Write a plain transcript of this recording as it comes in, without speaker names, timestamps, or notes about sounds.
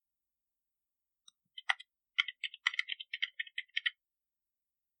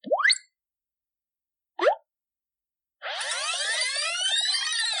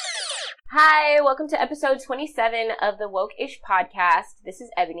Hi, welcome to episode 27 of the Woke-ish podcast. This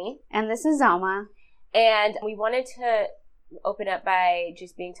is Ebony. And this is Zelma. And we wanted to open up by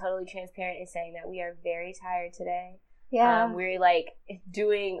just being totally transparent and saying that we are very tired today. Yeah.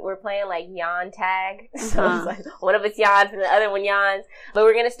 We're playing like yawn tag. So it's like one of us yawns and the other one yawns. But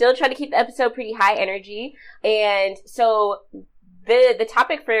we're going to still try to keep the episode pretty high energy. And so the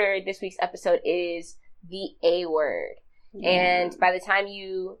topic for this week's episode is the A word. Yeah. And by the time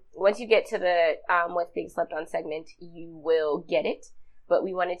once you get to the What's Being Slept On segment, you will get it. But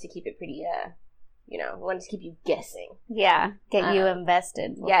we wanted to keep it pretty, we wanted to keep you guessing. Yeah, get you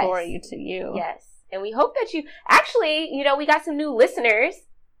invested before you. Yes. And we hope that we got some new listeners.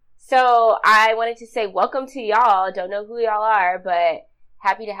 So I wanted to say welcome to y'all. Don't know who y'all are, but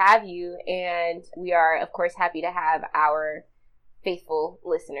happy to have you. And we are, of course, happy to have our faithful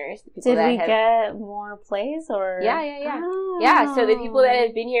listeners. Did we get more plays or? Yeah. Oh. Yeah, so the people that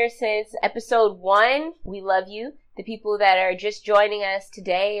have been here since episode 1, we love you. The people that are just joining us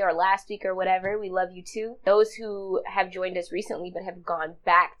today or last week or whatever, we love you too. Those who have joined us recently but have gone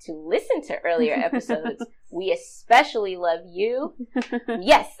back to listen to earlier episodes, we especially love you.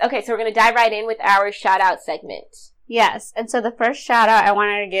 Yes. Okay, so we're going to dive right in with our shout out segment. Yes. And so the first shout out I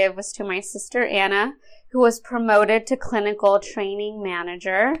wanted to give was to my sister Anna, who was promoted to clinical training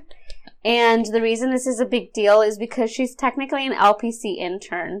manager. And the reason this is a big deal is because she's technically an LPC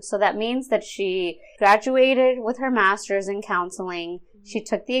intern. So that means that she graduated with her master's in counseling. She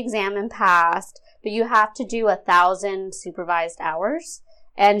took the exam and passed, but you have to do 1,000 supervised hours.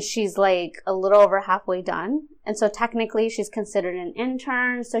 And she's like a little over halfway done. And so technically she's considered an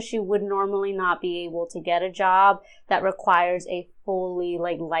intern. So she would normally not be able to get a job that requires a fully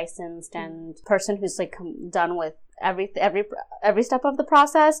licensed and person who's done with every step of the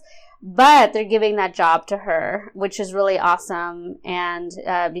process. But they're giving that job to her, which is really awesome. And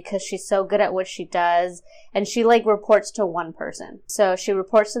because she's so good at what she does, and she reports to one person. So she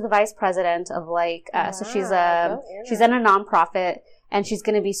reports to the vice president of so she's in a nonprofit. And she's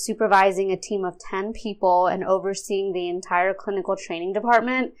going to be supervising a team of 10 people and overseeing the entire clinical training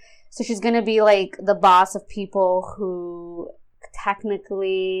department. So she's going to be the boss of people who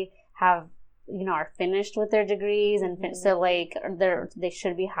technically have, are finished with their degrees. And so they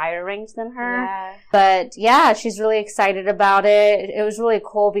should be higher ranked than her. Yeah. But yeah, she's really excited about it. It was really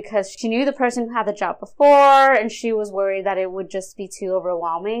cool because she knew the person who had the job before, and she was worried that it would just be too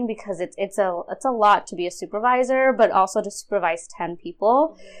overwhelming because it's a lot to be a supervisor, but also to supervise 10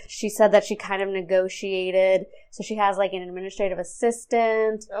 people. She said that she kind of negotiated. So she has an administrative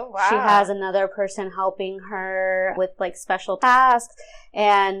assistant. Oh, wow. She has another person helping her with special tasks,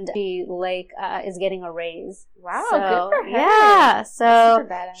 and she is getting a raise. Wow, so, good for her. Yeah, so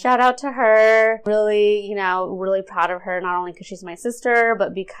shout out to her. Really, really proud of her, not only because she's my sister,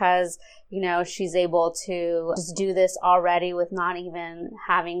 but because, she's able to just do this already with not even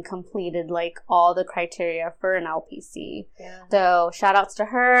having completed all the criteria for an LPC. Yeah. So shout outs to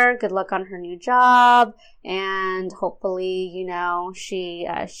her. Good luck on her new job. And hopefully,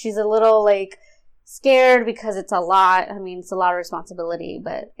 she's a little scared because it's a lot. I mean, it's a lot of responsibility,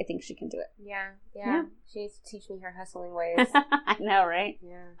 but I think she can do it. Yeah. She needs to teach me her hustling ways. I know, right?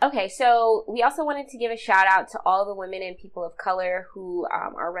 Yeah. Okay, so we also wanted to give a shout out to all the women and people of color who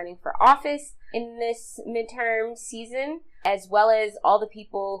are running for office in this midterm season, as well as all the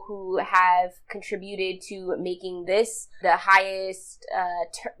people who have contributed to making this the highest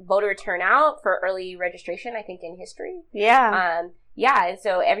voter turnout for early registration, I think, in history. Yeah. Yeah, and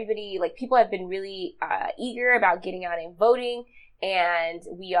so everybody, people have been really eager about getting out and voting, and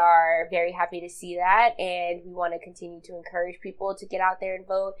we are very happy to see that, and we want to continue to encourage people to get out there and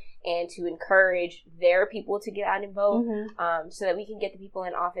vote, and to encourage their people to get out and vote, so that we can get the people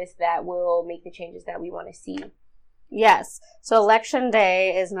in office that will make the changes that we want to see. Yes. So Election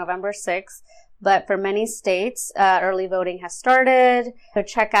Day is November 6th. But for many states, early voting has started. So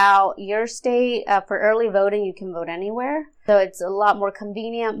check out your state. For early voting, you can vote anywhere. So it's a lot more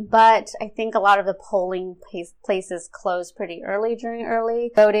convenient. But I think a lot of the polling places close pretty early during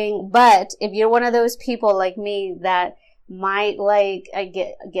early voting. But if you're one of those people like me that might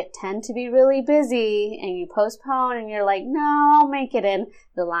tend to be really busy, and you postpone and you're like, no, I'll make it in,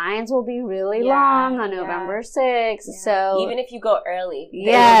 the lines will be really long on November 6th. Yeah. So even if you go early,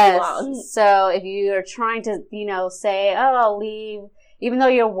 yes. Long. So if you are trying to, say, oh, I'll leave, even though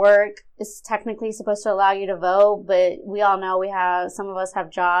your work is technically supposed to allow you to vote, but we all know some of us have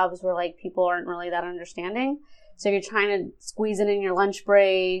jobs where people aren't really that understanding. So if you're trying to squeeze it in your lunch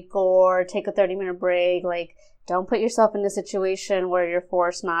break or take a 30-minute break, don't put yourself in a situation where you're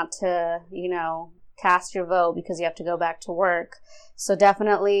forced not to, cast your vote because you have to go back to work. So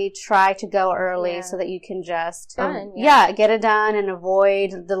definitely try to go early so that you can just get it done and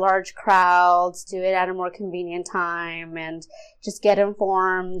avoid the large crowds, do it at a more convenient time, and just get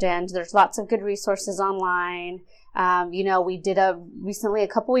informed. And there's lots of good resources online. We did recently, a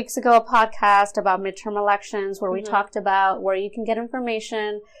couple weeks ago, a podcast about midterm elections where we talked about where you can get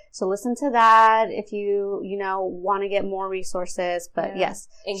information. So listen to that if you want to get more resources. But yes.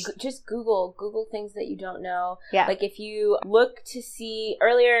 And just Google things that you don't know. Yeah. Like if you look to see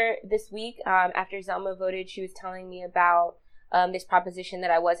earlier this week, after Zelma voted, she was telling me about this proposition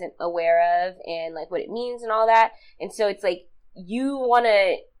that I wasn't aware of and like what it means and all that. And so it's like you want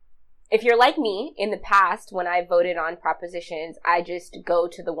to, if you're like me in the past, when I voted on propositions, I just go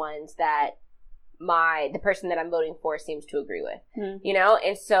to the ones that the person that I'm voting for seems to agree with,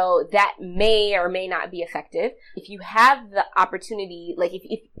 and so that may or may not be effective. If you have the opportunity, like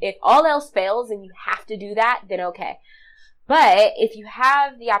if all else fails and you have to do that, then okay. But if you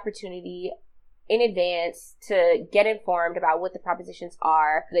have the opportunity in advance to get informed about what the propositions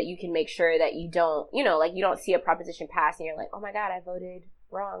are, that you can make sure that you don't, you don't see a proposition pass and you're like, oh my God, I voted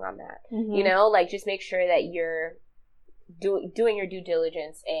wrong on that. Just make sure that you're doing your due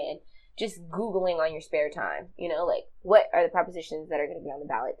diligence and just Googling on your spare time, what are the propositions that are going to be on the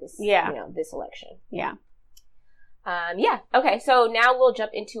ballot this election. Yeah. Okay. So now we'll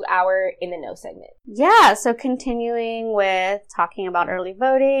jump into our In the Know segment. Yeah. So continuing with talking about early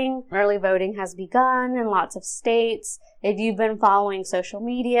voting. Early voting has begun in lots of states. If you've been following social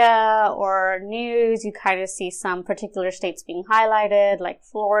media or news, you kind of see some particular states being highlighted, like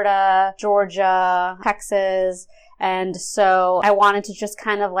Florida, Georgia, Texas. And so I wanted to just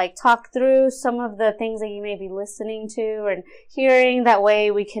kind of like talk through some of the things that you may be listening to and hearing. That way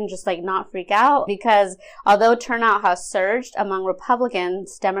we can just like not freak out, because although turnout has surged among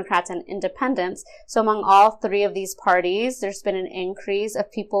Republicans, Democrats, and independents, so among all three of these parties, there's been an increase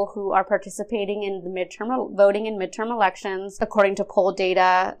of people who are participating in the voting in midterm elections. According to poll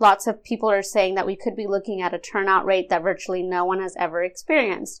data, lots of people are saying that we could be looking at a turnout rate that virtually no one has ever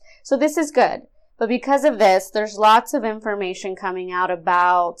experienced. So this is good. But because of this, there's lots of information coming out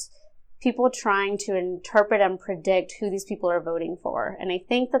about people trying to interpret and predict who these people are voting for. And I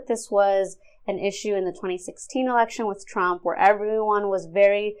think that this was an issue in the 2016 election with Trump, where everyone was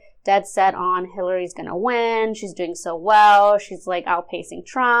very dead set on Hillary's going to win. She's doing so well. She's like outpacing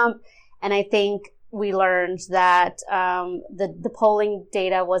Trump. And I think we learned that the polling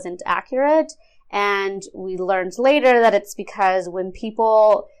data wasn't accurate. And we learned later that it's because when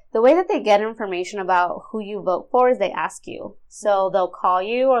people... the way that they get information about who you vote for is they ask you. So they'll call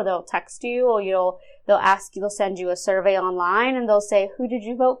you or they'll text you or they'll send you a survey online and they'll say, who did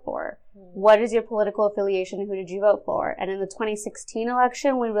you vote for? What is your political affiliation and who did you vote for? And in the 2016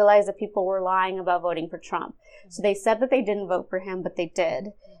 election, we realized that people were lying about voting for Trump. So they said that they didn't vote for him, but they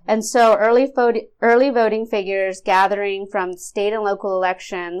did. And so early voting figures gathering from state and local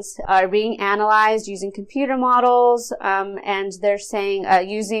elections are being analyzed using computer models, and they're saying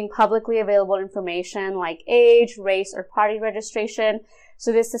using publicly available information like age, race, or party registration.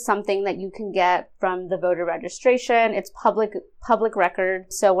 So this is something that you can get from the voter registration. It's public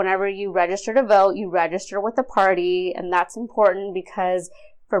record. So whenever you register to vote, you register with the party, and that's important because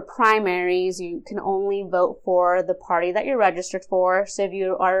for primaries, you can only vote for the party that you're registered for. So if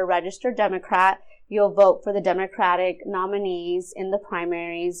you are a registered Democrat, you'll vote for the Democratic nominees in the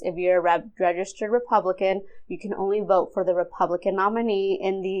primaries. If you're a registered Republican, you can only vote for the Republican nominee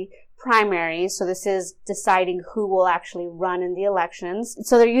in the primaries. So this is deciding who will actually run in the elections.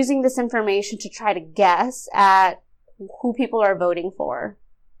 So they're using this information to try to guess at who people are voting for.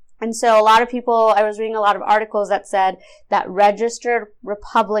 And so a lot of people, I was reading a lot of articles that said that registered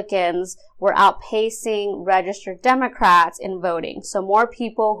Republicans were outpacing registered Democrats in voting. So more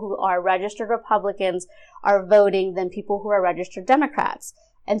people who are registered Republicans are voting than people who are registered Democrats.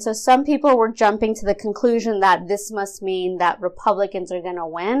 And so some people were jumping to the conclusion that this must mean that Republicans are going to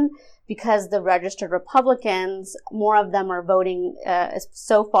win because the registered Republicans, more of them are voting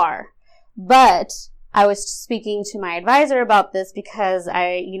so far. But I was speaking to my advisor about this because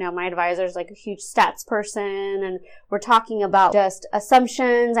my advisor is like a huge stats person, and we're talking about just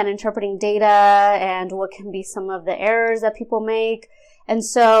assumptions and interpreting data and what can be some of the errors that people make. And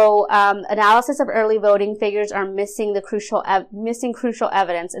so, analysis of early voting figures are missing crucial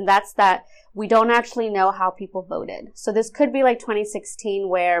evidence, and that's that we don't actually know how people voted. So this could be like 2016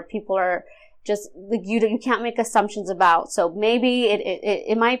 where people are just like, you can't make assumptions about. So maybe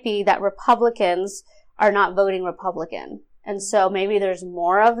it might be that Republicans are not voting Republican. And so maybe there's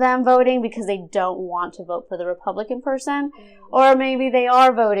more of them voting because they don't want to vote for the Republican person, or maybe they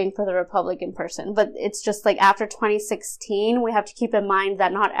are voting for the Republican person. But it's just like after 2016, we have to keep in mind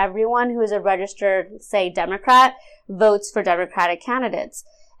that not everyone who is a registered, say, Democrat votes for Democratic candidates.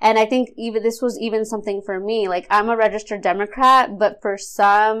 And I think even this was even something for me. Like, I'm a registered Democrat, but for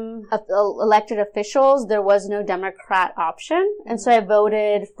some elected officials, there was no Democrat option. And so I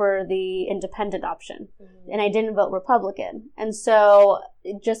voted for the independent option. And I didn't vote Republican. And so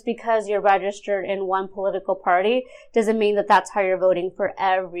just because you're registered in one political party doesn't mean that that's how you're voting for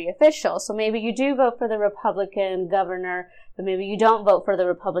every official. So maybe you do vote for the Republican governor, but maybe you don't vote for the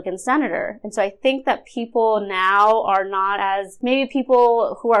Republican senator. And so I think that people now are not as, maybe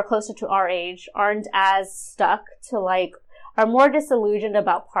people who are closer to our age aren't as stuck to like, are more disillusioned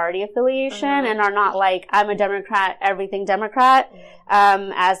about party affiliation and are not like, I'm a Democrat, everything Democrat,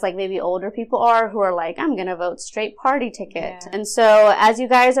 as like maybe older people are who are like, I'm going to vote straight party ticket. And so as you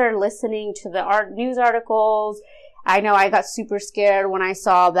guys are listening to the news articles, I know I got super scared when I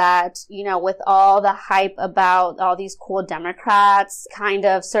saw that, you know, with all the hype about all these cool Democrats kind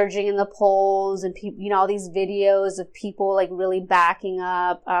of surging in the polls and people, you know, all these videos of people like really backing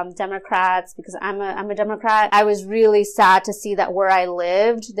up Democrats because I'm a Democrat. I was really sad to see that where I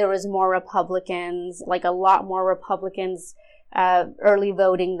lived, there was more Republicans, like a lot more Republicans early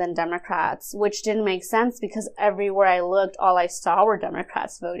voting than Democrats, which didn't make sense because everywhere I looked, all I saw were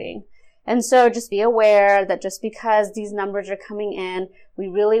Democrats voting. And so just be aware that just because these numbers are coming in, we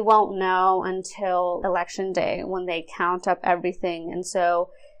really won't know until election day when they count up everything. And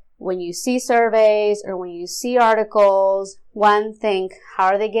so when you see surveys or when you see articles, one, think, how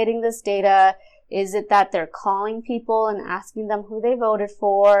are they getting this data? Is it that they're calling people and asking them who they voted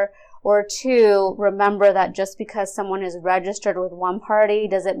for? Or two, remember that just because someone is registered with one party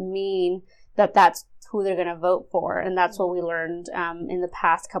doesn't mean that that's who they're going to vote for. And that's what we learned in the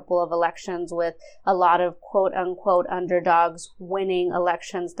past couple of elections with a lot of quote unquote underdogs winning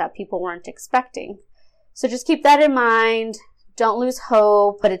elections that people weren't expecting. So just keep that in mind. Don't lose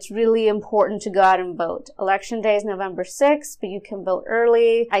hope, but it's really important to go out and vote. Election day is November 6th, but you can vote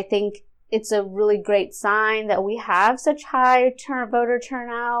early. I think it's a really great sign that we have such high voter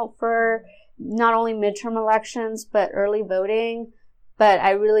turnout for not only midterm elections, but early voting. But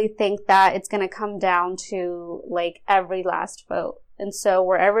I really think that it's going to come down to like every last vote. And so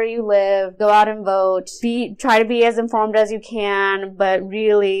wherever you live, go out and vote. Try to be as informed as you can, but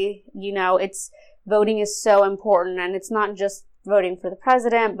really, you know, voting is so important, and it's not just voting for the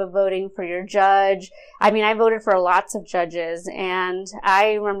president, but voting for your judge. I mean, I voted for lots of judges, and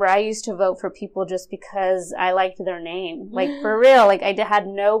I remember I used to vote for people just because I liked their name. Like, for real, like I had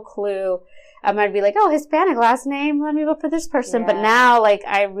no clue. I'd be like, oh, Hispanic last name, let me vote for this person. Yeah. But now, like,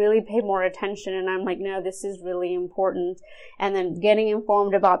 I really pay more attention, and I'm like, no, this is really important. And then getting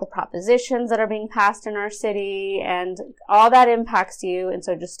informed about the propositions that are being passed in our city, and all that impacts you. And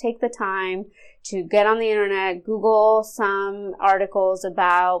so just take the time to get on the internet, Google some articles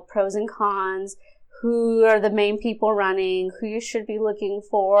about pros and cons, who are the main people running, who you should be looking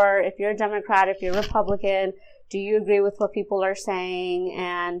for, if you're a Democrat, if you're a Republican. Do you agree with what people are saying?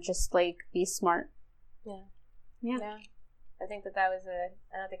 And just like be smart. Yeah. I think that was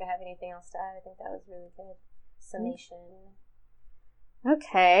I don't think I have anything else to add. I think that was really good summation.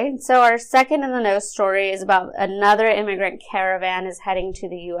 Okay, so our second in the know story is about another immigrant caravan is heading to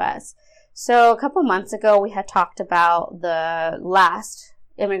the U.S. So a couple months ago, we had talked about the last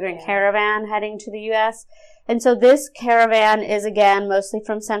immigrant caravan heading to the U.S. And so this caravan is, again, mostly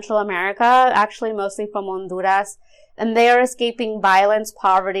from Central America, actually mostly from Honduras. And they are escaping violence,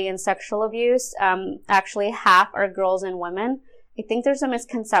 poverty, and sexual abuse. Actually, half are girls and women. I think there's a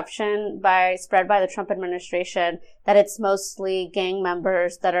misconception spread by the Trump administration that it's mostly gang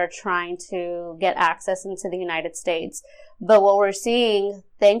members that are trying to get access into the United States. But what we're seeing,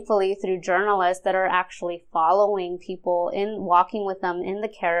 thankfully, through journalists that are actually following people walking with them in the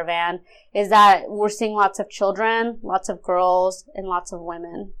caravan, is that we're seeing lots of children, lots of girls, and lots of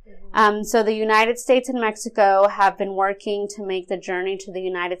women. Mm-hmm. So the United States and Mexico have been working to make the journey to the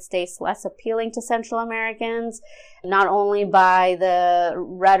United States less appealing to Central Americans, not only by the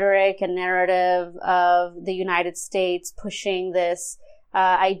rhetoric and narrative of the United States pushing this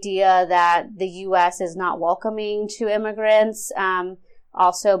idea that the U.S. is not welcoming to immigrants,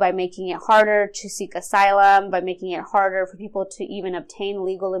 also by making it harder to seek asylum, by making it harder for people to even obtain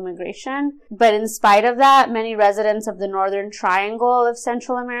legal immigration. But in spite of that, many residents of the Northern Triangle of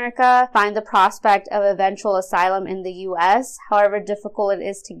Central America find the prospect of eventual asylum in the U.S., however difficult it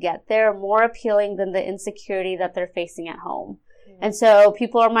is to get there, more appealing than the insecurity that they're facing at home. Mm-hmm. And so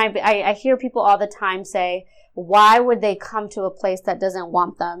people I hear people all the time say, why would they come to a place that doesn't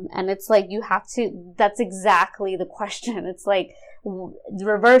want them? And it's like, that's exactly the question. It's like,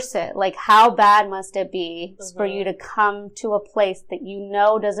 reverse it. Like, how bad must it be for you to come to a place that you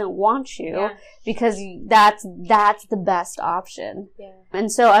know doesn't want you? Yeah. Because that's the best option. Yeah.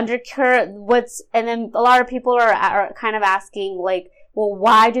 And so and then a lot of people are kind of asking, like, well,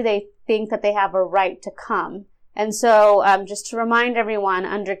 why do they think that they have a right to come? And so, just to remind everyone,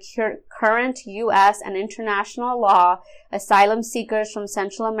 under current U.S. and international law, asylum seekers from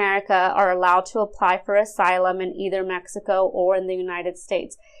Central America are allowed to apply for asylum in either Mexico or in the United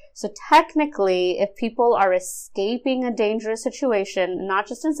States. So technically, if people are escaping a dangerous situation, not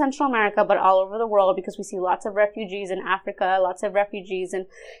just in Central America, but all over the world, because we see lots of refugees in Africa, lots of refugees in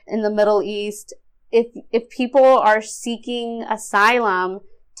the Middle East, if people are seeking asylum,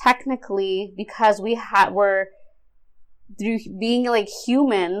 technically, because we're through being like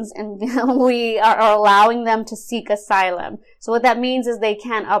humans, and we are allowing them to seek asylum. So what that means is they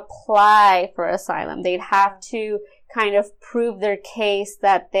can't apply for asylum. They'd have to kind of prove their case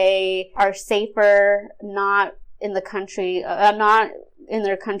that they are safer not in the country, not in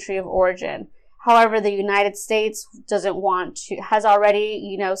their country of origin. However, the United States has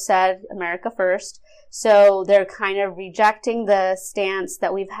already, said America first. So they're kind of rejecting the stance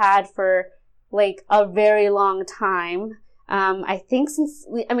that we've had for like a very long time. I think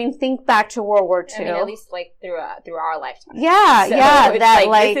think back to World War II. At least like through our lifetime. Yeah, so yeah. That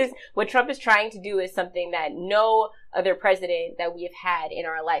this is what Trump is trying to do is something that no other president that we have had in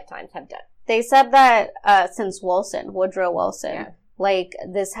our lifetimes have done. They said that since Woodrow Wilson. Yeah. Like,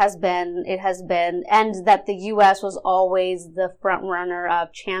 and that the U.S. was always the front runner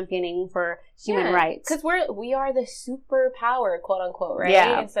of championing for human rights. Because we are the superpower, quote unquote, right?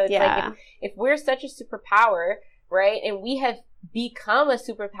 Yeah. And so it's like, if we're such a superpower, right, and we have become a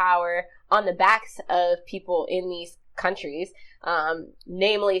superpower on the backs of people in these countries,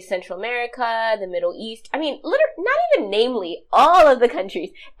 namely Central America, the Middle East. I mean, not even namely, all of the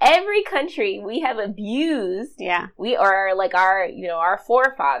countries. Every country we have abused. Yeah. We are like our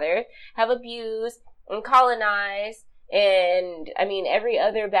forefathers have abused and colonized, and I mean every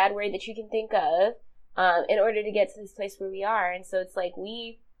other bad word that you can think of, in order to get to this place where we are. And so it's like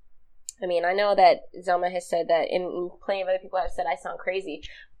I know that Zelma has said that, and plenty of other people have said I sound crazy.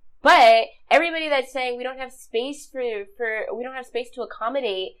 But everybody that's saying we don't have space we don't have space to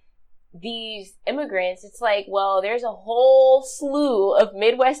accommodate these immigrants, it's like, well, there's a whole slew of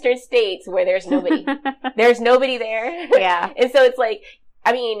Midwestern states where there's nobody. There's nobody there. Yeah. And so it's like,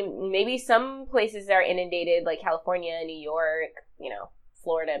 maybe some places are inundated, like California, New York,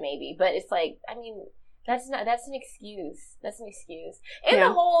 Florida maybe. But it's like, that's an excuse. That's an excuse. And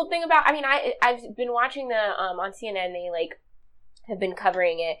the whole thing about, I've been watching on CNN, they have been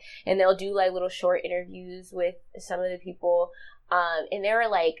covering it, and they'll do like little short interviews with some of the people, and they were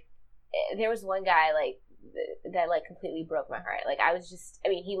like, there was one guy that completely broke my heart. Like, I was just,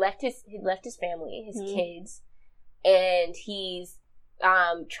 he left his family, his kids, and he's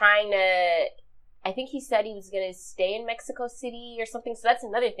trying to, I think he said he was going to stay in Mexico City or something. So that's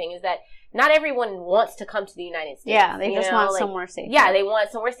another thing, is that not everyone wants to come to the United States. Yeah, they just want somewhere safe. Yeah, they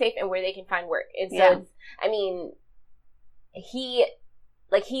want somewhere safe and where they can find work. And so he's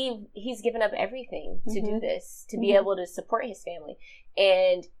given up everything to do this, to be able to support his family.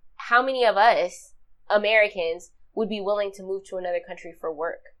 And how many of us Americans would be willing to move to another country for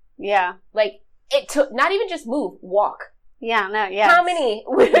work? Yeah. Like, it took, not even just move, walk. Yeah, no, yeah. How many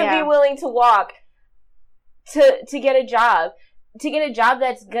would be willing to walk to get a job? To get a job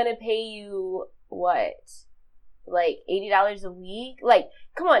that's gonna pay you, what? Like $80 a week? Like,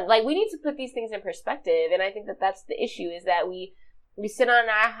 come on, like, we need to put these things in perspective. And I think that that's the issue, is that we sit on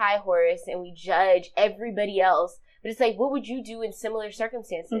our high horse and we judge everybody else. But it's like, what would you do in similar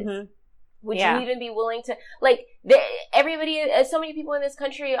circumstances? Mm-hmm. Would you even be willing to, like, everybody, so many people in this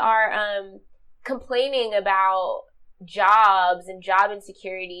country are complaining about jobs and job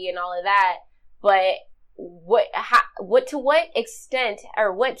insecurity and all of that, but to what extent,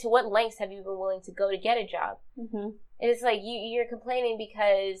 or to what lengths have you been willing to go to get a job? Mm-hmm. And it's like, you're complaining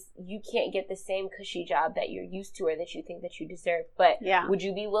because you can't get the same cushy job that you're used to or that you think that you deserve. But would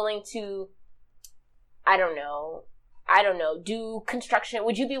you be willing to, I don't know, do construction?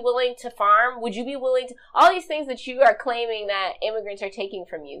 Would you be willing to farm? Would you be willing to, all these things that you are claiming that immigrants are taking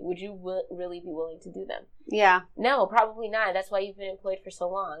from you, would you really be willing to do them? Yeah. No, probably not. That's why you've been employed for so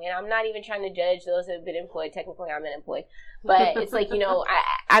long. And I'm not even trying to judge those that have been employed. Technically, I'm unemployed. But it's like, and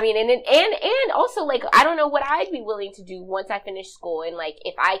also, like, I don't know what I'd be willing to do once I finish school, and, like,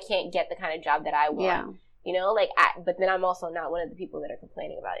 if I can't get the kind of job that I want. Yeah. But then I'm also not one of the people that are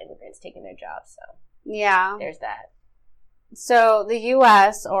complaining about immigrants taking their jobs, so. Yeah. There's that. So the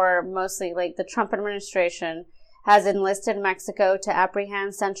U.S., or mostly like the Trump administration, has enlisted Mexico to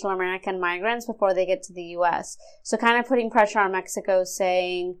apprehend Central American migrants before they get to the U.S. So kind of putting pressure on Mexico,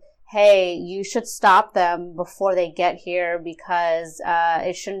 saying, hey, you should stop them before they get here because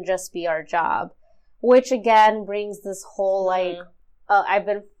it shouldn't just be our job. Which again brings this whole like,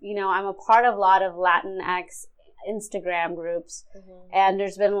 I'm a part of a lot of Latinx Instagram groups, and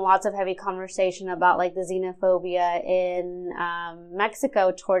there's been lots of heavy conversation about like the xenophobia in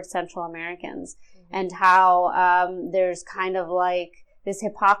Mexico towards Central Americans, and how there's kind of like this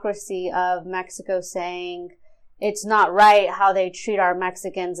hypocrisy of Mexico saying it's not right how they treat our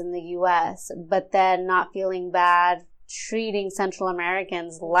Mexicans in the U.S., but then not feeling bad treating Central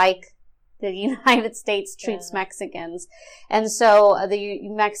Americans like the United States treats Mexicans. And so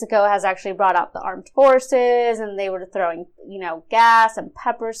Mexico has actually brought out the armed forces, and they were throwing, gas and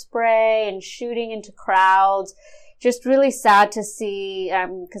pepper spray and shooting into crowds. Just really sad to see,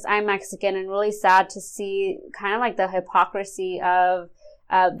 because I'm Mexican, and really sad to see kind of like the hypocrisy of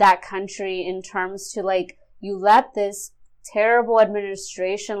that country in terms to like, you let this terrible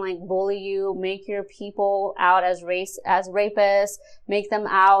administration like bully you, make your people out as rapists, make them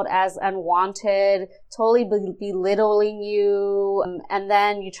out as unwanted, totally belittling you, and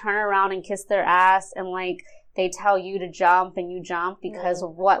then you turn around and kiss their ass, and like they tell you to jump and you jump because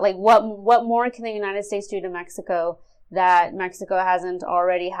of what more can the United States do to Mexico that Mexico hasn't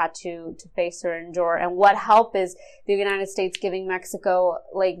already had to face or endure? And what help is the United States giving Mexico?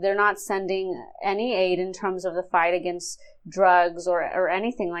 Like, they're not sending any aid in terms of the fight against drugs or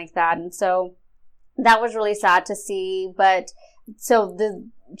anything like that. And so that was really sad to see. But so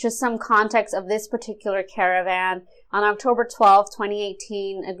just some context of this particular caravan. On October 12,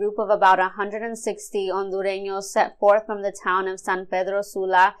 2018, a group of about 160 Hondureños set forth from the town of San Pedro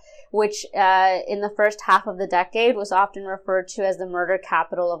Sula, which in the first half of the decade was often referred to as the murder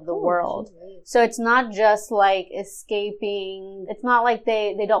capital of the world. Geez. So it's not just like escaping. It's not like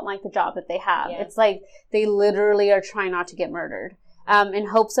they don't like the job that they have. Yeah. It's like they literally are trying not to get murdered. In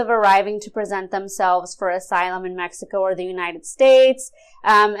hopes of arriving to present themselves for asylum in Mexico or the United States.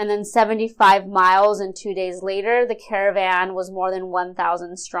 And then 75 miles and 2 days later, the caravan was more than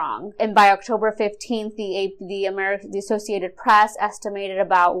 1,000 strong. And by October 15th, the Associated Press estimated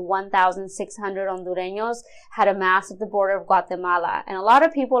about 1,600 Hondureños had amassed at the border of Guatemala. And a lot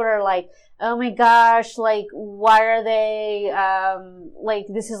of people are like, oh my gosh, like, why are they, like,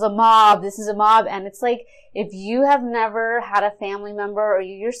 this is a mob. And it's like, if you have never had a family member or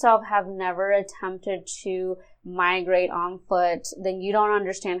you yourself have never attempted to migrate on foot, then you don't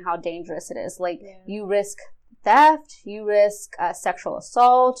understand how dangerous it is. Like, you risk theft, you risk sexual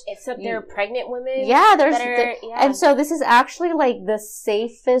assault. Except there are pregnant women. Yeah, and so this is actually like the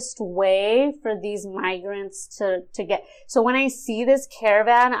safest way for these migrants to get. So when I see this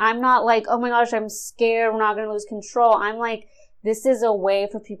caravan, I'm not like, oh my gosh, I'm scared, we're not going to lose control. I'm like, this is a way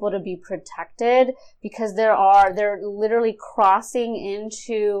for people to be protected, because they're literally crossing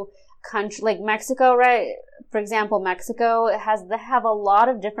into country like Mexico, right? For example, Mexico they have a lot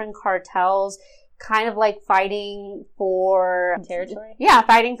of different cartels kind of like fighting for territory. Yeah,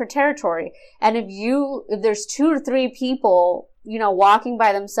 fighting for territory. And if there's 2 or 3 people, walking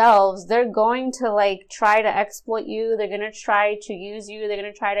by themselves, they're going to like try to exploit you. They're going to try to use you. They're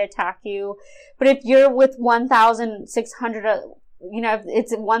going to try to attack you. But if you're with 1,600, if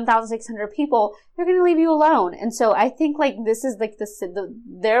it's 1,600 people, they're going to leave you alone. And so I think like this is like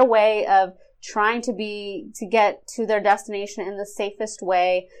their way of trying to get to their destination in the safest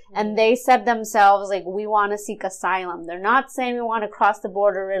way. And they said themselves, like, we want to seek asylum. They're not saying we want to cross the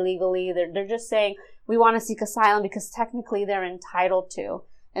border illegally. They're just saying we want to seek asylum because technically they're entitled to.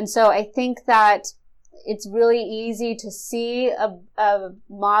 And so I think that it's really easy to see a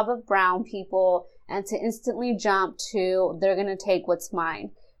mob of brown people and to instantly jump to, they're going to take what's mine.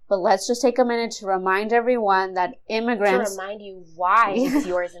 But let's just take a minute to remind everyone that immigrants... To remind you why it's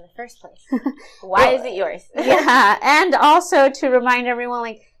yours in the first place. Why is it yours? Yeah, and also to remind everyone,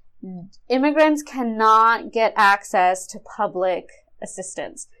 like, immigrants cannot get access to public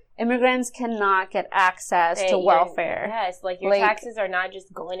assistance. Immigrants cannot get access to welfare. Yes, like your taxes are not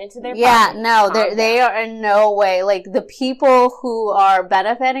just going into their pocket. Yeah, no, they are in no way. Like, the people who are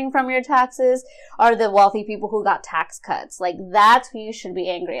benefiting from your taxes are the wealthy people who got tax cuts. Like, that's who you should be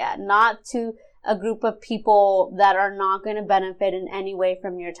angry at, not to a group of people that are not going to benefit in any way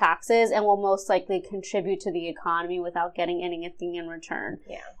from your taxes and will most likely contribute to the economy without getting anything in return.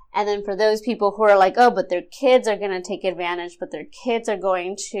 Yeah. And then for those people who are like, oh, but their kids are going to take advantage, but their kids are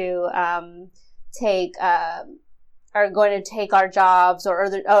going to take are going to take our jobs,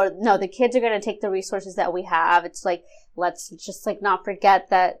 the kids are going to take the resources that we have. It's like, let's just like not forget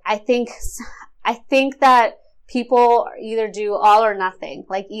that. I think that people either do all or nothing.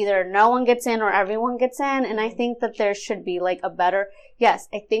 Like either no one gets in or everyone gets in. And I think that there should be like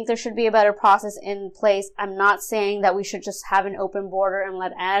I think there should be a better process in place. I'm not saying that we should just have an open border and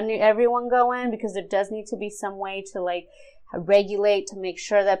let everyone go in, because there does need to be some way to like regulate, to make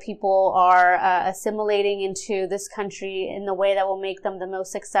sure that people are assimilating into this country in the way that will make them the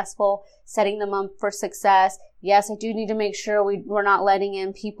most successful, setting them up for success. Yes, I do need to make sure we're not letting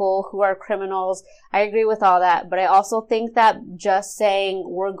in people who are criminals. I agree with all that. But I also think that just saying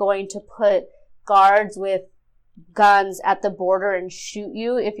we're going to put guards with guns at the border and shoot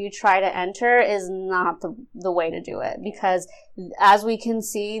you if you try to enter is not the way to do it, because as we can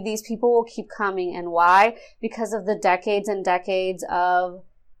see, these people will keep coming. And why? Because of the decades and decades of,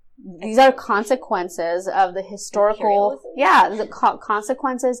 these are consequences of the historical,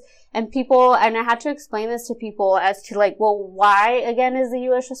 consequences. And people, and I had to explain this to people as to like, well, why again is the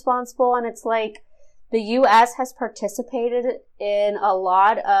U.S. responsible? And it's like, the U.S. has participated in a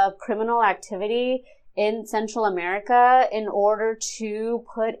lot of criminal activity in Central America in order to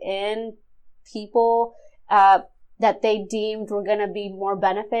put in people that they deemed were going to be more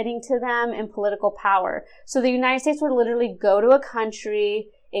benefiting to them in political power. So the United States would literally go to a country,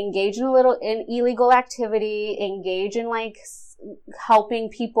 engage in illegal activity, engage in like helping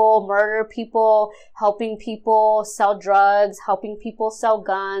people murder people, helping people sell drugs, helping people sell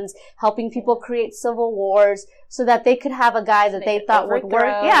guns, helping people create civil wars, so that they could have a guy that they thought would work.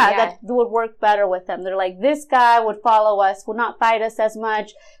 That would work better with them. They're like, this guy would follow us, would not fight us as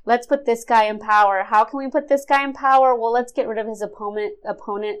much. Let's put this guy in power. How can we put this guy in power? Well, let's get rid of his opponent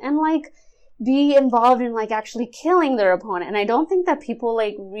and like be involved in like actually killing their opponent. And I don't think that people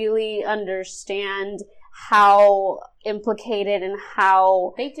like really understand how implicated and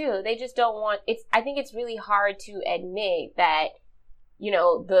how they do. They just don't want I think it's really hard to admit that, you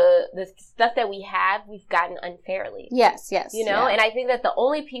know, the stuff that we've gotten unfairly. Yes. You know, and I think that the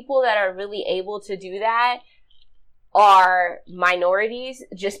only people that are really able to do that are minorities,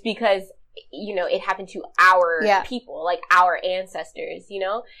 just because, you know, it happened to our people, like our ancestors, you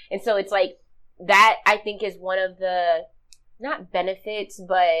know? And so it's like, that I think is one of the, not benefits,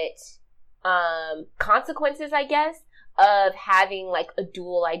 but consequences, I guess, of having like a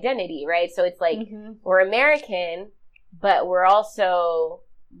dual identity, right? So it's like, we're American, but we're also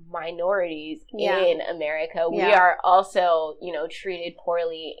minorities in America. We are also, you know, treated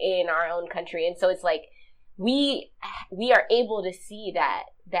poorly in our own country. And so it's like, we are able to see that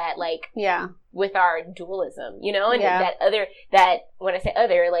like, with our dualism, you know, and that when I say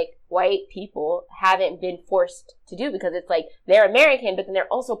other, like white people haven't been forced to do, because it's like they're American, but then they're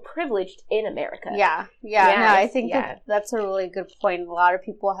also privileged in America. No, I think that's a really good point. A lot of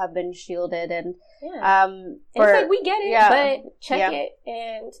people have been shielded, and and it's like, we get it, but check it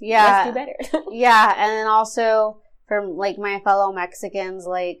and let's do better. And then also for like my fellow Mexicans,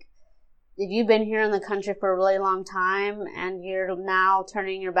 like, if you've been here in the country for a really long time and you're now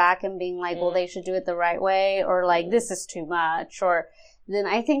turning your back and being like, well, they should do it the right way, or like, this is too much, or then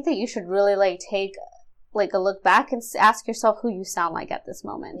I think that you should really like take like a look back and ask yourself who you sound like at this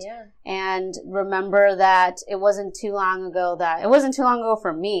moment. And remember that it wasn't too long ago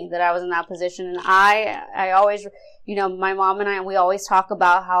for me that I was in that position. And I always, you know, my mom and we always talk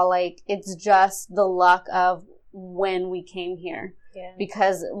about how like, it's just the luck of when we came here.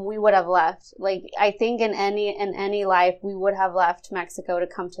 Because we would have left. Like, I think in any life, we would have left Mexico to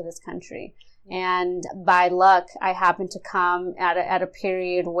come to this country. And by luck, I happened to come at a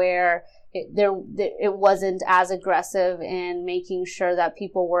period where it wasn't as aggressive in making sure that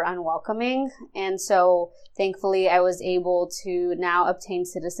people were unwelcoming. And so, thankfully, I was able to now obtain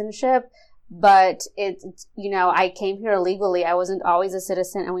citizenship. But it's, you know, I came here illegally. I wasn't always a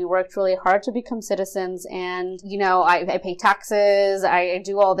citizen, and we worked really hard to become citizens. And, you know, I pay taxes. I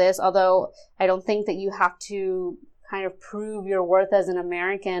do all this, although I don't think that you have to kind of prove your worth as an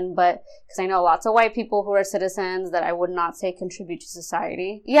American, but because I know lots of white people who are citizens that I would not say contribute to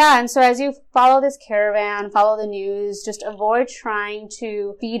society. And so as you follow this caravan, follow the news, just avoid trying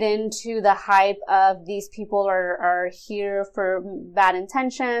to feed into the hype of these people are here for bad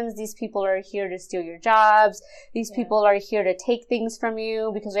intentions, these people are here to steal your jobs, these people are here to take things from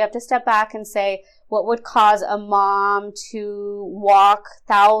you, because we have to step back and say, what would cause a mom to walk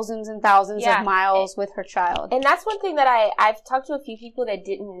thousands and thousands of miles with her child? And that's one thing that I've talked to a few people that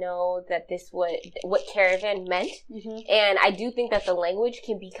didn't know that what caravan meant. And I do think that the language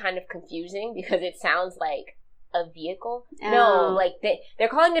can be kind of confusing, because it sounds like a vehicle. No, like they're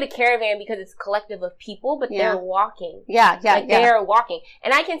calling it a caravan because it's a collective of people, but they're walking. They're walking.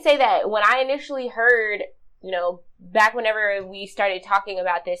 And I can say that when I initially heard, back whenever we started talking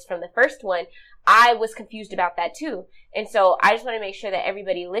about this from the first one, I was confused about that too. And so I just want to make sure that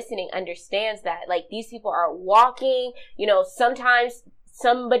everybody listening understands that, like, these people are walking. Sometimes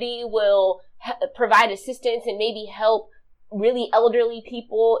somebody will provide assistance and maybe help really elderly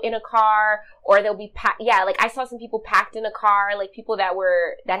people in a car, or they'll be like I saw some people packed in a car, like people that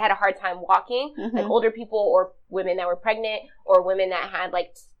had a hard time walking, like older people or women that were pregnant or women that had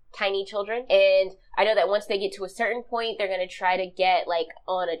like tiny children. And I know that once they get to a certain point, they're going to try to get like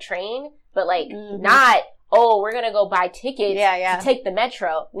on a train, but like not, we're going to go buy tickets to take the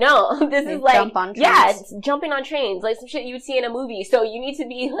metro. No, this is like, it's jumping on trains, like some shit you would see in a movie. So you need to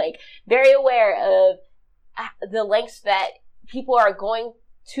be like very aware of the lengths that people are going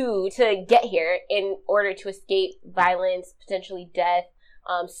to get here in order to escape violence, potentially death,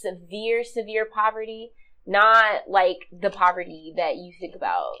 severe poverty. Not like the poverty that you think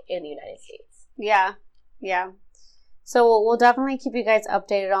about in the United States. Yeah. So we'll definitely keep you guys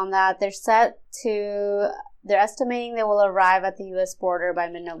updated on that. They're estimating they will arrive at the U.S. border by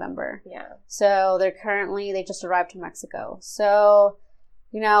mid-November. Yeah. So they just arrived to Mexico. So,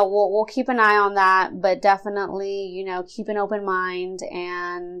 we'll keep an eye on that, but definitely, keep an open mind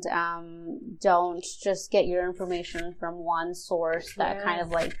and don't just get your information from one source that kind of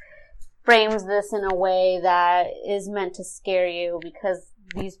like frames this in a way that is meant to scare you, because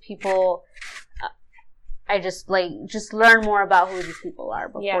these people, I just learn more about who these people are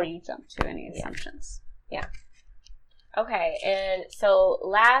before you jump to any assumptions. Yeah. Okay. And so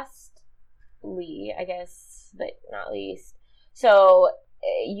lastly, I guess, but not least, so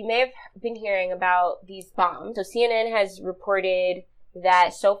you may have been hearing about these bombs. So CNN has reported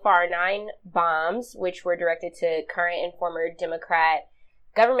that so far 9 bombs, which were directed to current and former Democrat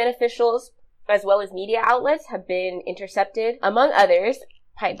government officials, as well as media outlets, have been intercepted. Among others,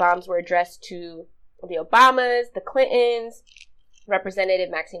 pipe bombs were addressed to the Obamas, the Clintons, Representative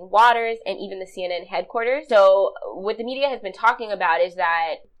Maxine Waters, and even the CNN headquarters. So what the media has been talking a lot about is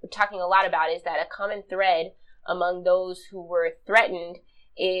that a common thread among those who were threatened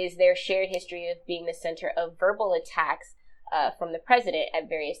is their shared history of being the center of verbal attacks from the president at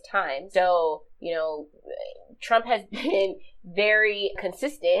various times. So, Trump has been very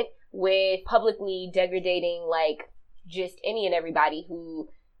consistent with publicly degrading, like, just any and everybody who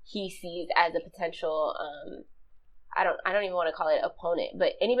he sees as a potential, I don't even want to call it opponent,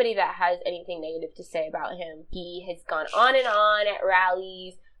 but anybody that has anything negative to say about him. He has gone on and on at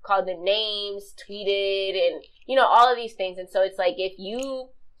rallies, called them names, tweeted, and, all of these things. And so it's like, if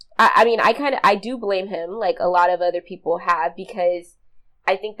you, I do blame him, like a lot of other people have, because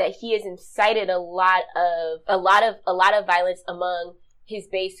I think that he has incited a lot of violence among his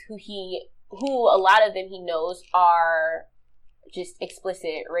base, who a lot of them he knows are just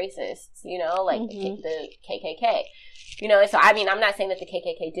explicit racists, like the KKK, so I'm not saying that the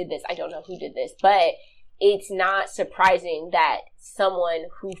KKK did this. I don't know who did this, but it's not surprising that someone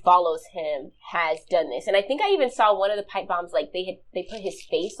who follows him has done this. And I think I even saw one of the pipe bombs, like they put his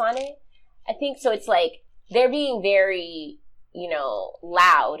face on it, I think. So it's like they're being very,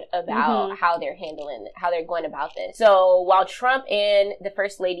 loud about how they're going about this. So while Trump and the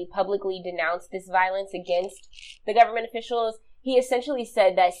First Lady publicly denounced this violence against the government officials, he essentially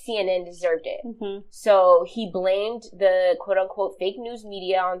said that CNN deserved it. So he blamed the quote-unquote fake news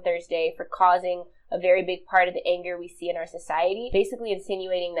media on Thursday for causing a very big part of the anger we see in our society, basically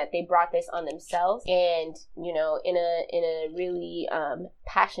insinuating that they brought this on themselves. And, in a really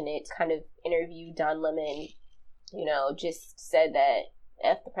passionate kind of interview, Don Lemon, just said that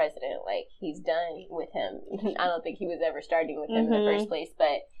F the president, like, he's done with him. I don't think he was ever starting with him in the first place,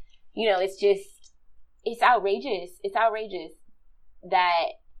 but, it's outrageous. It's outrageous that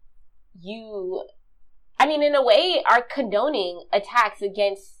you, in a way, are condoning attacks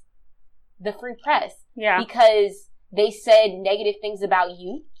against the free press. Yeah. Because they said negative things about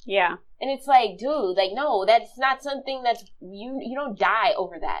you. Yeah. And it's like, dude, like, no, that's not something that's, you don't die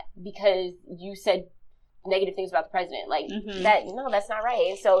over that because you said negative things about the president. Like, that's not right.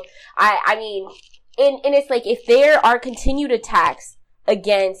 And so, and it's like, if there are continued attacks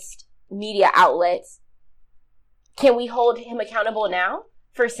against media outlets, can we hold him accountable now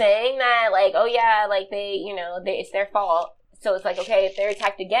for saying that, like, oh yeah, like it's their fault. So it's like, okay, if they're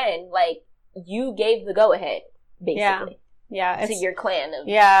attacked again, like, you gave the go-ahead, basically. Yeah. To your clan of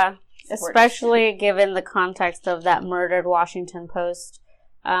especially given the context of that murdered Washington Post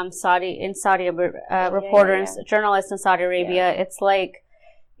reporter and journalist in Saudi Arabia. It's like,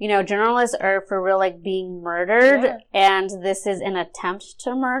 journalists are for real, like, being murdered, and this is an attempt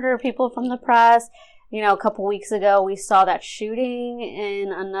to murder people from the press. A couple weeks ago, we saw that shooting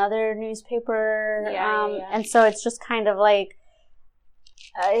in another newspaper, and so it's just kind of like,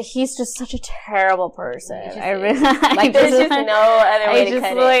 he's just such a terrible person. There's just no other way to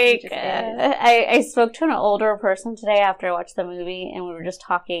cut it. I spoke to an older person today after I watched the movie, and we were just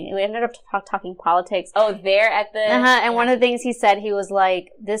talking. We ended up talking politics. Oh, there at the... And one of the things he said, he was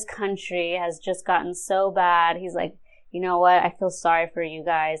like, this country has just gotten so bad. He's like, you know what? I feel sorry for you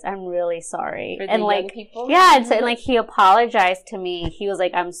guys. I'm really sorry. For the young people? Yeah, and like, he apologized to me. He was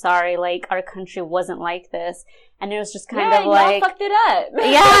like, I'm sorry, like, our country wasn't like this. And it was just kind of like... y'all fucked it up.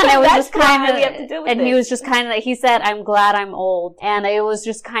 Yeah, and it was just kind of... we have to deal with and he was just kind of like... He said, I'm glad I'm old. And it was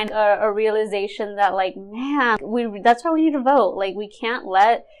just kind of a realization that, like, man, that's why we need to vote. Like, we can't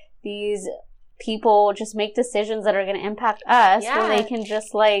let these people just make decisions that are going to impact us when they can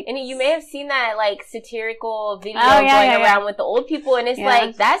just, like... And you may have seen that, like, satirical video going around with the old people, and it's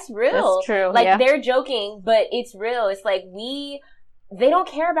like, that's real. That's true, Like, they're joking, but it's real. It's like, they don't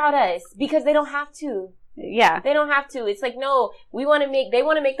care about us because they don't have to. Yeah. They don't have to. It's like, no, they want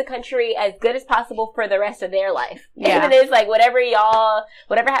to make the country as good as possible for the rest of their life. Yeah. And it's like, whatever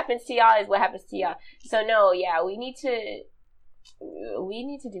happens to y'all is what happens to y'all. So no, we need to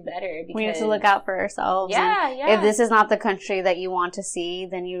do better. Because we need to look out for ourselves. Yeah. If this is not the country that you want to see,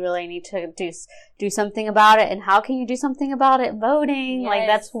 then you really need to do something about it. And how can you do something about it? Voting. Yes. Like,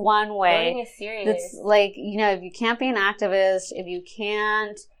 that's one way. Voting is serious. It's like, if you can't be an activist, if you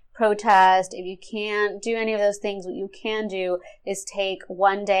can't protest, if you can't do any of those things, what you can do is take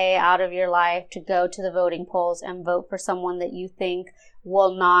one day out of your life to go to the voting polls and vote for someone that you think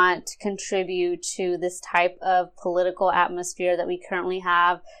will not contribute to this type of political atmosphere that we currently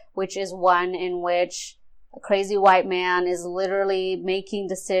have, which is one in which a crazy white man is literally making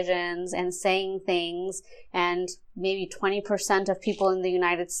decisions and saying things, and maybe 20% of people in the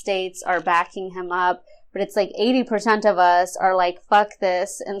United States are backing him up. But it's like 80% of us are like, fuck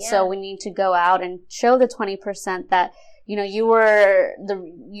this. And so we need to go out and show the 20% that, you were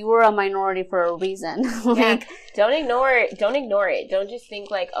a minority for a reason. Don't ignore it. Don't just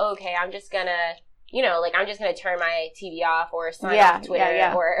think like, oh, okay, I'm just gonna, I'm just gonna turn my TV off or sign off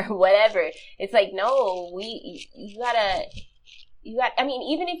Twitter or whatever. It's like, no, you gotta,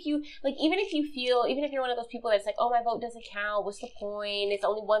 even if you're one of those people that's like, oh, my vote doesn't count, what's the point? It's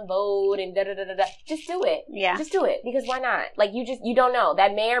only one vote and da-da-da-da-da. Just do it. Yeah. Just do it. Because why not? Like, you don't know.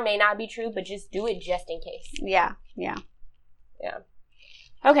 That may or may not be true, but just do it just in case. Yeah.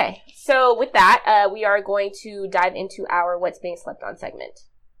 Okay. So with that, we are going to dive into our What's Being Slept On segment.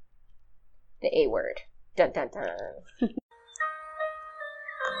 The A word. Dun, dun, dun.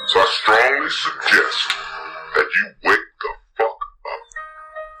 So I strongly suggest that you wake the fuck up.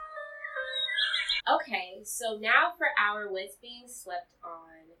 Okay, so now for our What's Being Slept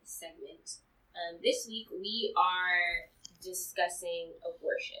On segment. This week we are discussing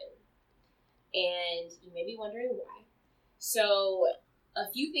abortion. And you may be wondering why. So a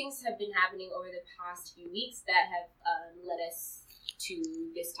few things have been happening over the past few weeks that have led us to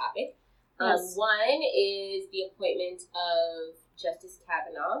this topic. Yes. One is the appointment of Justice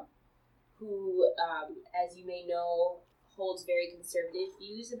Kavanaugh, who, as you may know, holds very conservative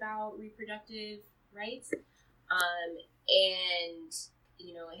views about reproductive rights. And,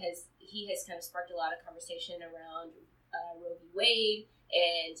 he has kind of sparked a lot of conversation around Roe v. Wade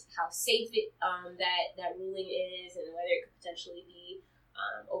and how safe that ruling is and whether it could potentially be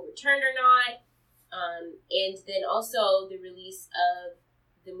overturned or not. And then also the release of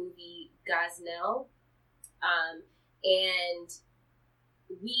the movie Gosnell. And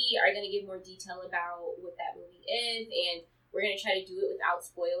we are going to give more detail about what that movie is, and we're going to try to do it without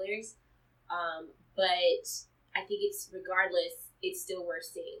spoilers. But I think regardless, it's still worth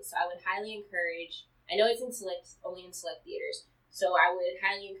seeing. So I would highly encourage, I know it's only in select theaters, so I would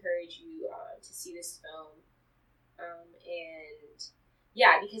highly encourage you to see this film. And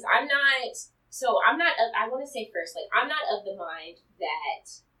yeah, because I want to say first, like, I'm not of the mind that,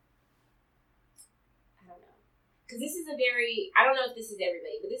 I don't know, because this is I don't know if this is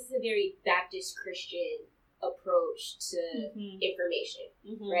everybody, but this is a very Baptist Christian approach to information,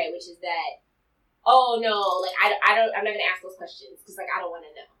 right? Which is that, oh no, like, I'm not going to ask those questions because, like, I don't want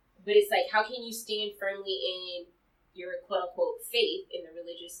to know. But it's like, how can you stand firmly in your quote unquote faith in the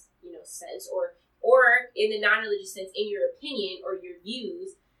religious, sense, or in the non-religious sense, in your opinion or your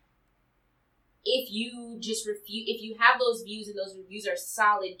views, if you just refuse, if you have those views and those reviews are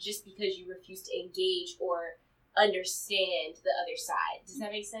solid just because you refuse to engage or understand the other side. Does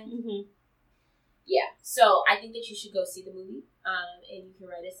that make sense? Mm-hmm. Yeah. So I think that you should go see the movie, and you can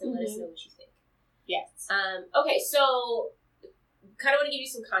write us and let us know what you think. Yes. Okay, so kind of want to give you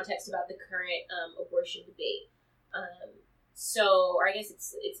some context about the current abortion debate. Or I guess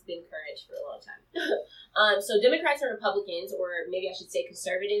it's been current for a long time. So Democrats and Republicans, or maybe I should say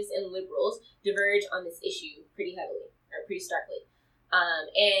conservatives and liberals, diverge on this issue pretty heavily, or pretty starkly.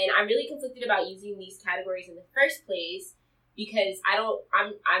 And I'm really conflicted about using these categories in the first place because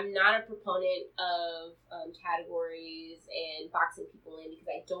I'm not a proponent of categories and boxing people in because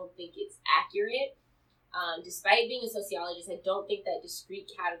I don't think it's accurate. Despite being a sociologist, I don't think that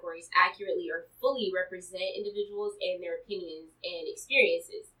discrete categories accurately or fully represent individuals and their opinions and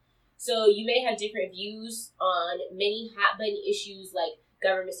experiences. So you may have different views on many hot-button issues like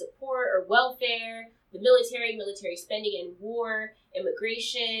government support or welfare, the military spending and war,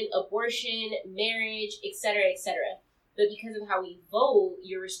 immigration, abortion, marriage, etc., etc. But because of how we vote,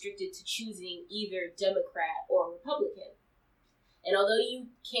 you're restricted to choosing either Democrat or Republican. And although you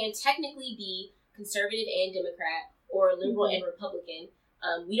can technically be conservative and Democrat, or liberal and Republican,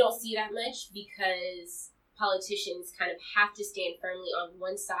 we don't see that much because politicians kind of have to stand firmly on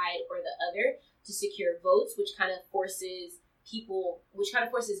one side or the other to secure votes, which kind of forces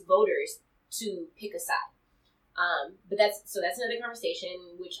voters to pick a side. But that's another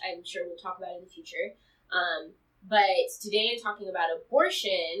conversation, which I'm sure we'll talk about in the future. But today, in talking about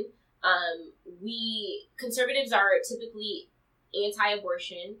abortion, conservatives are typically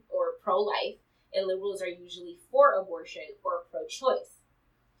anti-abortion or pro-life, and liberals are usually for abortion or pro-choice.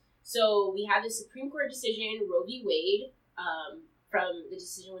 So we have the Supreme Court decision, Roe v. Wade, the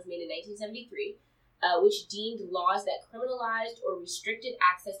decision was made in 1973, which deemed laws that criminalized or restricted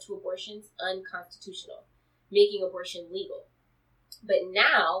access to abortions unconstitutional, making abortion legal. But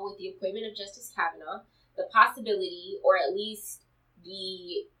now, with the appointment of Justice Kavanaugh, the possibility, or at least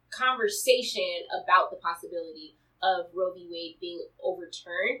the conversation about the possibility of Roe v. Wade being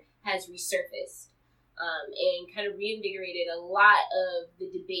overturned has resurfaced and kind of reinvigorated a lot of the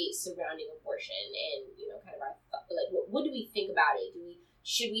debate surrounding abortion and, kind of our what do we think about it?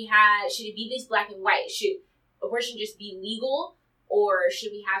 Should it be this black and white? Should abortion just be legal, or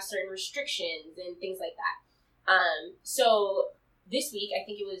should we have certain restrictions and things like that? So this week, I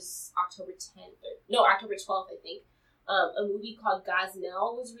think it was October 12th, I think, a movie called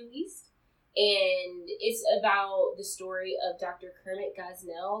Gosnell was released. And it's about the story of Dr. Kermit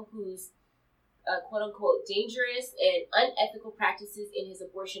Gosnell, whose quote-unquote dangerous and unethical practices in his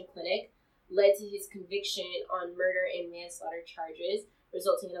abortion clinic led to his conviction on murder and manslaughter charges,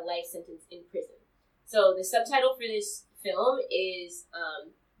 resulting in a life sentence in prison. So the subtitle for this film is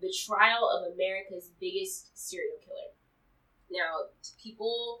The Trial of America's Biggest Serial Killer. Now,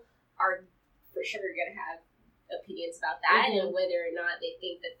 people are for sure going to have opinions about that and whether or not they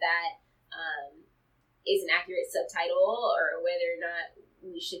think that is an accurate subtitle, or whether or not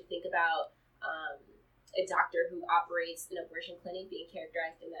we should think about a doctor who operates an abortion clinic being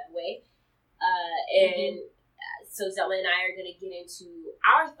characterized in that way. So Zelma and I are going to get into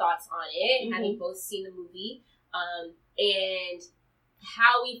our thoughts on it, having both seen the movie, and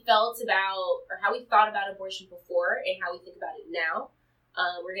how we thought about abortion before and how we think about it now.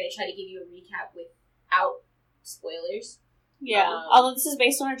 We're going to try to give you a recap without spoilers. Yeah, although this is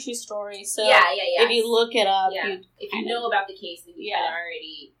based on a true story, so if you look it up, if you know about the case, then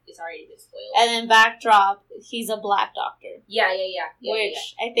it's already been spoiled. And then backdrop, he's a black doctor.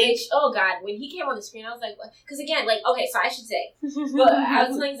 I think, oh god, when he came on the screen, I was like, because again, okay, so I should say, but I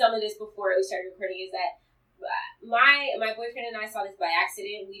was telling Zelma this before we started recording, is that my boyfriend and I saw this by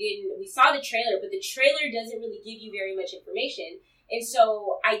accident. We saw the trailer, but the trailer doesn't really give you very much information, and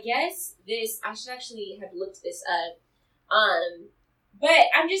so I guess I should actually have looked this up. But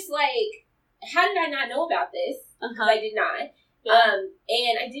I'm just like, how did I not know about this? Because I did not. Yeah.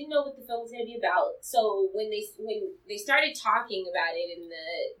 And I didn't know what the film was going to be about. So when they started talking about it in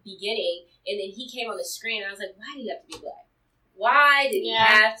the beginning, and then he came on the screen, I was like, why do you have to be black? Why did he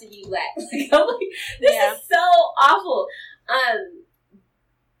have to be black? I'm like, this is so awful.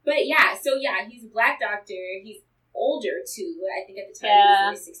 But he's a black doctor. He's older too. I think at the time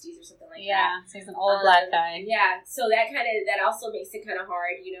he was in his 60s or something like that. Yeah, so he's an old black guy. Yeah, so that also makes it kind of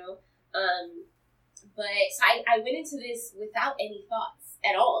hard, But so I went into this without any thoughts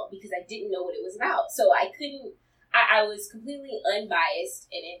at all because I didn't know what it was about. So I was completely unbiased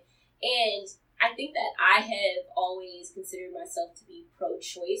in it, and I think that I have always considered myself to be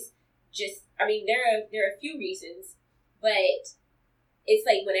pro-choice. There are a few reasons, but it's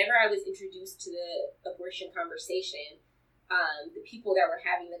like whenever I was introduced to the abortion conversation, the people that were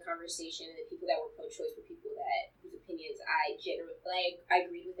having the conversation and the people that were pro-choice were people whose opinions I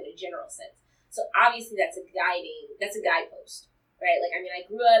agreed with in a general sense. So obviously that's a guidepost, right? Like, I mean, I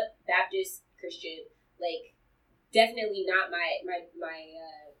grew up Baptist Christian, like, definitely not my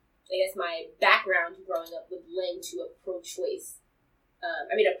I guess my background growing up would lend to a pro-choice,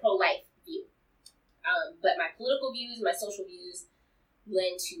 a pro-life view. But my political views, my social views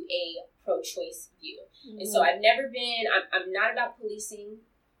lend to a pro-choice view. Mm-hmm. And so I've never been, I'm not about policing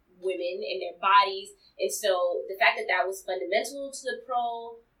women and their bodies. And so the fact that was fundamental to the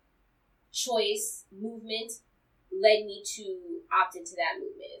pro-choice movement led me to opt into that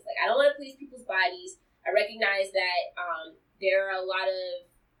movement. It's like, I don't want to police people's bodies. I recognize that there are a lot of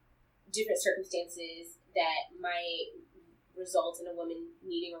different circumstances that might result in a woman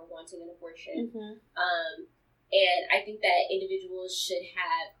needing or wanting an abortion. Mm-hmm. And I think that individuals should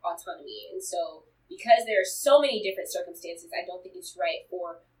have autonomy. And so because there are so many different circumstances, I don't think it's right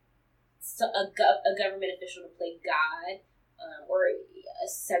for a government official to play God, or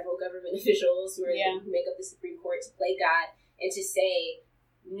several government officials who make up the Supreme Court to play God and to say,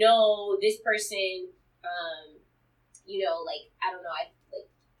 no, this person, I don't know,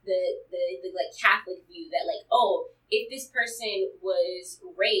 the like Catholic view that like, oh, if this person was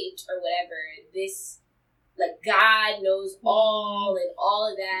raped or whatever, this like God knows all and all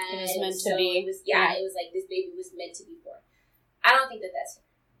of that. It was meant to be. It was like this baby was meant to be born. I don't think that that's fair.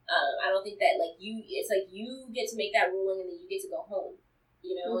 I don't think that like it's like you get to make that ruling and then you get to go home,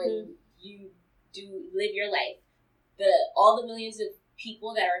 and you do live your life. All the millions of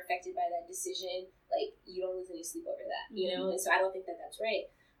people that are affected by that decision, like you don't lose any sleep over that, and so I don't think that that's right.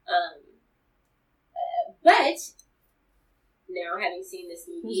 But now having seen this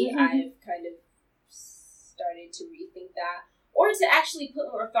movie, I've kind of started to rethink that, or to actually put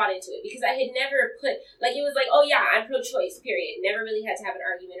more thought into it, because I had never it was like, oh yeah, I'm pro-choice, period. Never really had to have an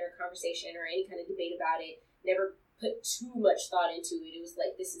argument or a conversation or any kind of debate about it. Never put too much thought into it. It was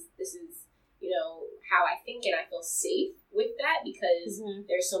like, this is how I think, and I feel safe with that because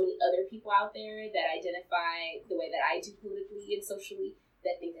there's so many other people out there that identify the way that I do politically and socially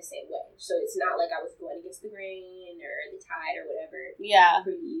that think the same way. So it's not like I was going against the grain or the tide or whatever. Yeah.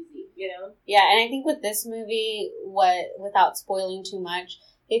 Pretty easy, Yeah, and I think with this movie, without spoiling too much,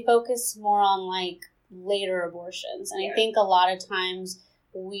 they focus more on like later abortions. And I think a lot of times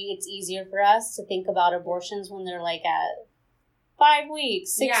it's easier for us to think about abortions when they're like at 5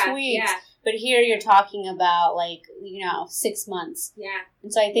 weeks, 6 weeks. Yeah. But here you're talking about 6 months. Yeah.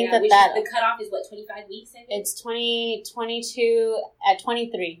 And so I think the cutoff is what, 25 weeks, I think? It's 22 at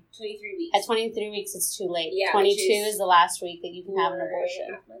 23. 23 weeks. At 23 weeks, it's too late. Yeah, 22 is the last week that you can have an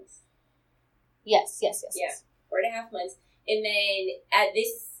abortion. 4.5 months. Yes. Yeah, 4.5 months. And then at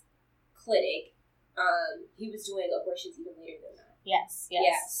this clinic, he was doing abortions even later than that. Yes.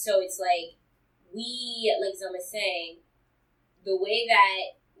 Yeah, so it's like, like Zelma's saying, the way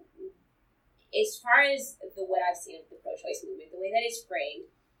that, as far as what I've seen of the pro-choice movement, the way that it's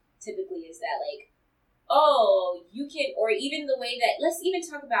framed typically is that like, oh, you can, or even the way that, let's even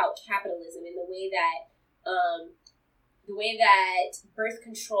talk about capitalism and the way that birth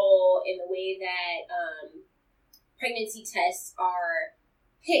control and the way that pregnancy tests are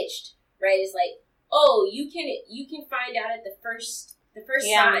pitched, right? It's like, oh, you can find out at the first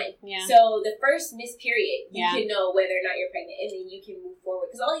sign. Yeah. So the first missed period, you can know whether or not you're pregnant, and then you can move forward.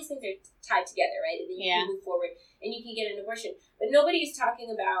 Because all these things are tied together, right? And then you can move forward, and you can get an abortion. But nobody's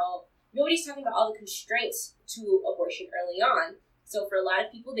talking about all the constraints to abortion early on. So for a lot of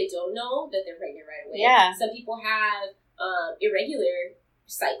people, they don't know that they're pregnant right away. Yeah. Some people have irregular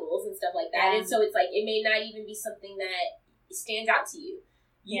cycles and stuff like that. Yeah. And so it's like, it may not even be something that stands out to you.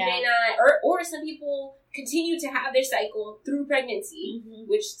 You may not, or some people continue to have their cycle through pregnancy,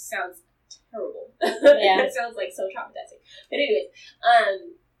 which sounds terrible. Yeah. It sounds like so traumatizing. But anyways,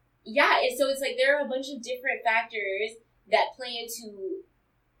 and so it's like there are a bunch of different factors that play into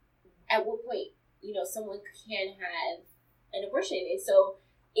at what point, someone can have an abortion. And so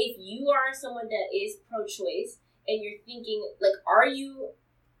if you are someone that is pro-choice and you're thinking, like, are you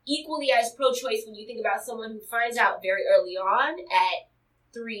equally as pro-choice when you think about someone who finds out very early on at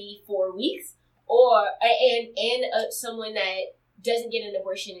 3-4 weeks, or someone that doesn't get an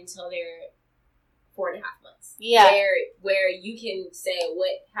abortion until they're 4.5 months? Yeah, where you can say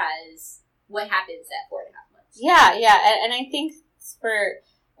what happens at 4.5 months. Yeah, and I think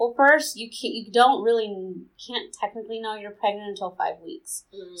first you can't technically know you're pregnant until 5 weeks.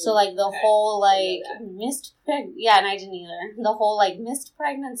 So like the whole missed and I didn't either. The whole missed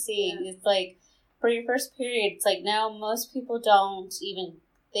pregnancy is like, for your first period, it's like, no, most people don't even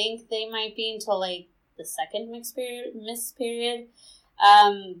think they might be until like the second missed period.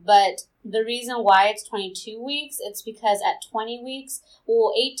 But the reason why it's 22 weeks, it's because at 20 weeks,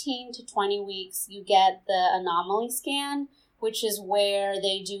 18 to 20 weeks, you get the anomaly scan, which is where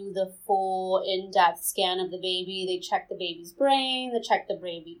they do the full in-depth scan of the baby. They check the baby's brain, they check the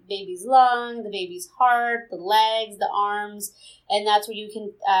baby's lung, the baby's heart, the legs, the arms, and that's where you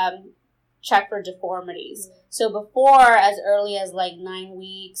can check for deformities. Mm-hmm. So before, as early as like 9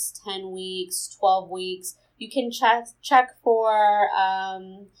 weeks, 10 weeks, 12 weeks, you can check for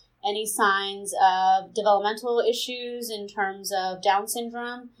any signs of developmental issues in terms of Down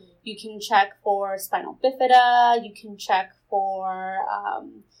syndrome. Mm-hmm. You can check for spinal bifida. You can check for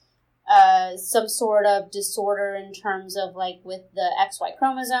some sort of disorder in terms of like with the XY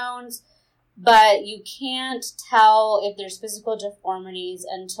chromosomes. But you can't tell if there's physical deformities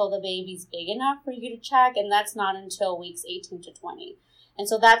until the baby's big enough for you to check, and that's not until weeks 18 to 20. And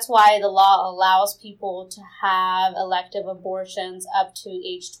so that's why the law allows people to have elective abortions up to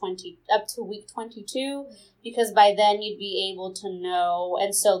week 22, because by then you'd be able to know.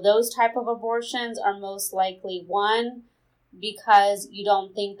 And so those type of abortions are most likely, one, because you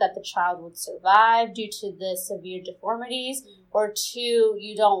don't think that the child would survive due to the severe deformities, or two,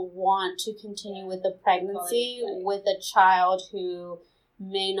 you don't want to continue with the pregnancy with a child who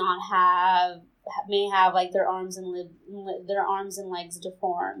may have like their arms and legs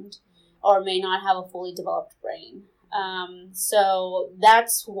deformed, or may not have a fully developed brain. So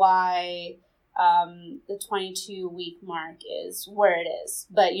that's why the 22-week mark is where it is.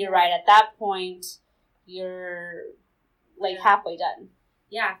 But you're right, at that point, you're like halfway done.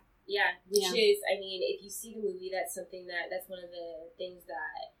 Yeah. Which is, I mean, if you see the movie, that's something that's one of the things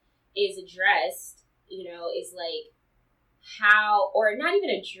that is addressed, is like how, or not even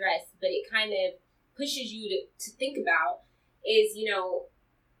addressed, but it kind of pushes you to think about is,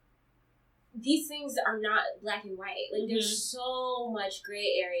 these things are not black and white. Like, mm-hmm. There's so much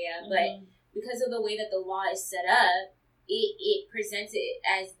gray area, but because of the way that the law is set up, it presents it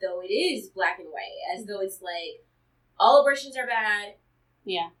as though it is black and white, as though it's like, all abortions are bad,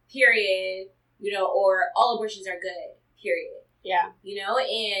 period, or all abortions are good, period. Yeah.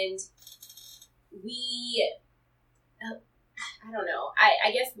 And I don't know.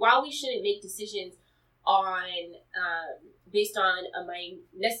 I guess while we shouldn't make decisions on,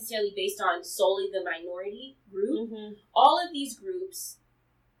 necessarily based on solely the minority group, mm-hmm. all of these groups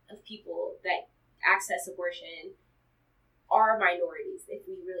of people that access abortion are minorities, if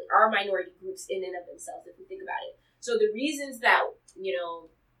we really are minority groups in and of themselves, if we think about it. So the reasons that,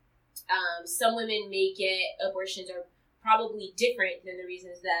 some women may get abortions are probably different than the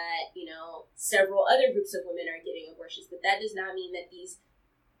reasons that, several other groups of women are getting abortions. But that does not mean that these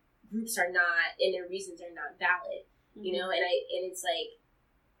groups are not, and their reasons are not valid, mm-hmm. And it's like,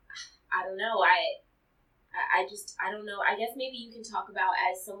 I don't know. I don't know. I guess maybe you can talk about,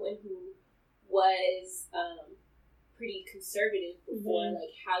 as someone who was pretty conservative before, mm-hmm.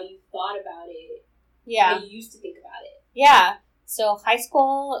 like how you thought about it. Yeah. How you used to think about it. Yeah. So high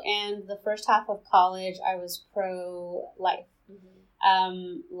school and the first half of college, I was pro-life.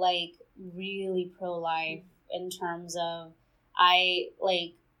 Mm-hmm. Like really pro-life, mm-hmm. in terms of, I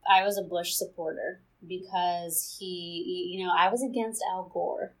was a Bush supporter because he I was against Al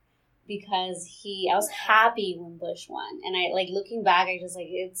Gore because I was happy when Bush won. And I, like, looking back, I'm just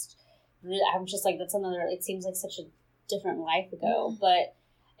like, that's another, it seems like such a different life ago. Mm-hmm.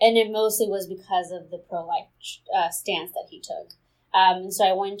 And it mostly was because of the pro-life stance that he took. And so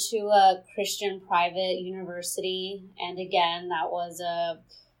I went to a Christian private university. And again, that was a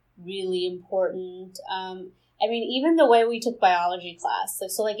really important, even the way we took biology class.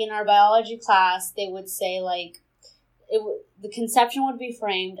 So like in our biology class, they would say like, the conception would be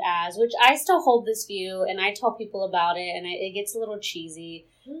framed as, which I still hold this view, and I tell people about it, and it gets a little cheesy,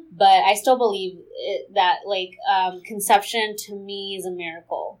 but I still believe that conception to me is a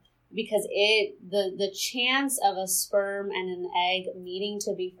miracle, because the chance of a sperm and an egg meeting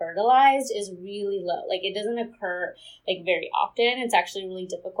to be fertilized is really low. Like, it doesn't occur like very often. It's actually really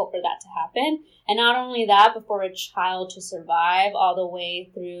difficult for that to happen. And not only that, but for a child to survive all the way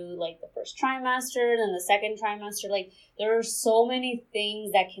through like the first trimester, then the second trimester, like there are so many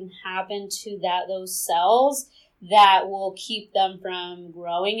things that can happen to those cells that will keep them from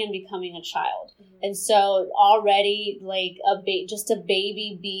growing and becoming a child. Mm-hmm. And so already, like, just a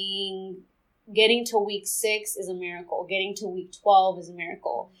baby getting to week 6 is a miracle. Getting to week 12 is a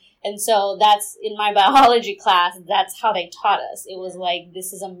miracle. And so that's, in my biology class, that's how they taught us. It was like,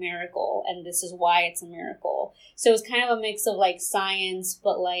 this is a miracle, and this is why it's a miracle. So it was kind of a mix of, like, science,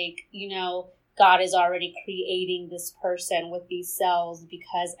 but, like, God is already creating this person with these cells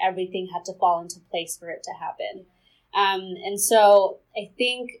because everything had to fall into place for it to happen. And so I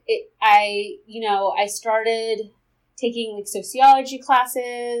think I started taking like sociology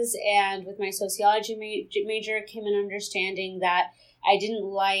classes, and with my sociology major came an understanding that I didn't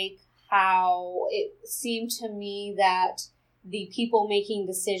like how it seemed to me that the people making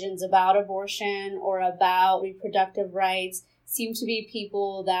decisions about abortion or about reproductive rights seemed to be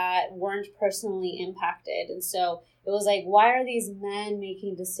people that weren't personally impacted. And so it was like, why are these men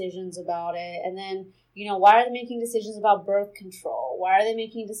making decisions about it? And then, why are they making decisions about birth control? Why are they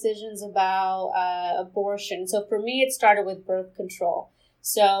making decisions about abortion? So for me, it started with birth control.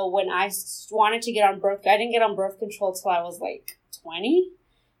 So when I wanted to get on I didn't get on birth control till I was like 20.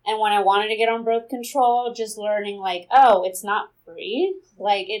 And when I wanted to get on birth control, just learning like, oh, it's not free,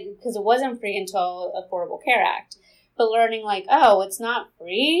 because it wasn't free until Affordable Care Act. But learning like, oh, it's not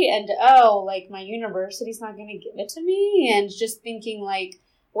free, and oh, like my university's not going to give it to me, and just thinking like,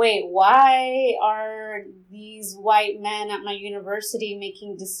 wait, why are these white men at my university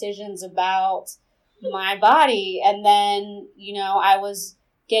making decisions about my body? And then, I was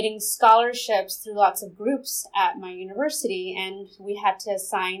getting scholarships through lots of groups at my university, and we had to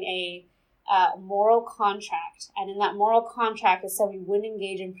sign a moral contract. And in that moral contract, it said we wouldn't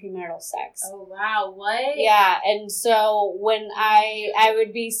engage in premarital sex. Oh, wow. What? Yeah. And so when I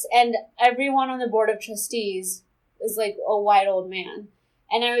would be, and everyone on the board of trustees is like a white old man.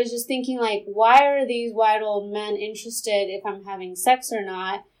 And I was just thinking like, why are these white old men interested if I'm having sex or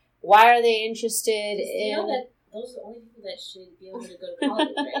not? Why are they interested in... that those are the only people that should be able to go to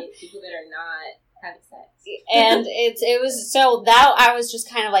college, right? People that are not having sex. And it was so that I was just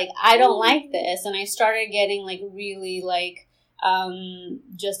kind of like, I don't like this. And I started getting like really like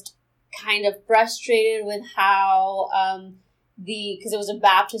just kind of frustrated with how because it was a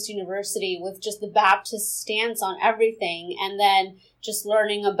Baptist university, with just the Baptist stance on everything. And then just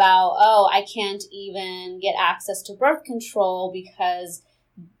learning about, oh, I can't even get access to birth control because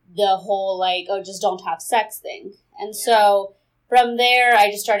the whole like, oh, just don't have sex thing. And so from there, I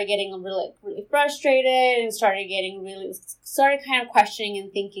just started getting really, really frustrated and started kind of questioning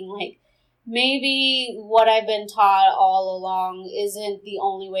and thinking like, maybe what I've been taught all along isn't the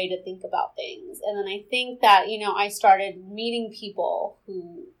only way to think about things. And then I think that, I started meeting people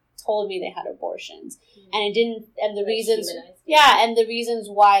who told me they had abortions, and the reasons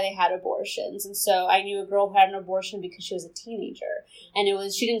why they had abortions. And so I knew a girl who had an abortion because she was a teenager, and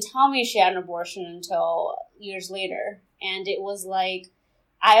she didn't tell me she had an abortion until years later. And it was like,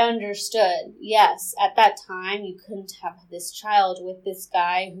 I understood, yes, at that time you couldn't have this child with this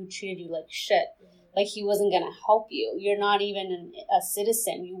guy who treated you like shit. Like, he wasn't going to help you. You're not even a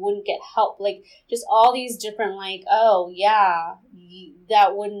citizen. You wouldn't get help. Like, just all these different, like, oh, yeah,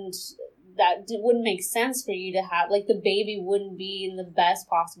 that wouldn't make sense for you to have. Like, the baby wouldn't be in the best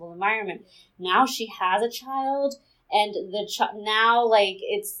possible environment. Now she has a child, and now, like,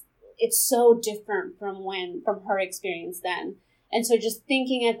 it's so different from her experience then. And so just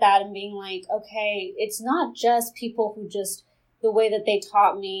thinking at that and being like, okay, it's not just people who just, the way that they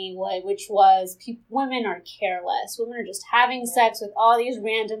taught me, which was women are careless. Women are just having sex with all these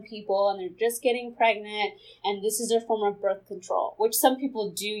random people, and they're just getting pregnant, and this is their form of birth control, which some people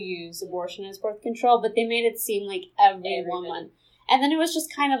do use abortion as birth control, but they made it seem like every woman. And then it was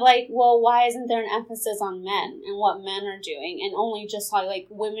just kind of like, well, why isn't there an emphasis on men and what men are doing, and only just how like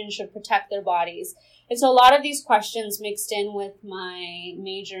women should protect their bodies? And so a lot of these questions mixed in with my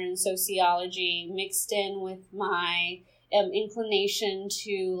major in sociology, mixed in with my inclination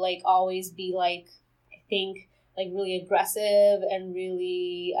to like always be like, I think, like really aggressive and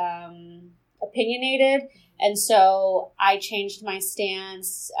really opinionated. And so I changed my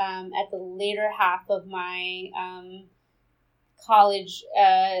stance at the later half of my college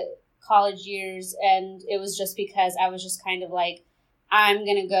years, and it was just because I was just kind of like, I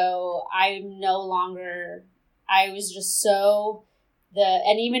was just so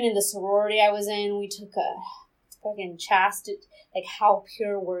and even in the sorority I was in, we took a fucking like, how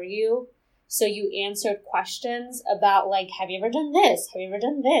pure were you? So you answered questions about like, have you ever done this? Have you ever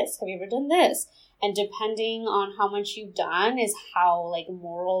done this? Have you ever done this? And depending on how much you've done is how like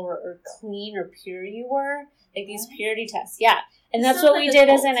moral or clean or pure you were. Like these purity tests. Yeah. And that's what we did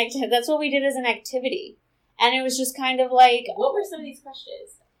as an activity. And it was just kind of like, what were some of these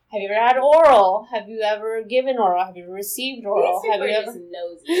questions? Have you ever had oral? Have you ever given oral? Have you ever received oral? Have you ever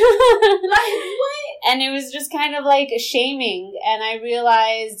nosy? Like, what? And it was just kind of like shaming. And I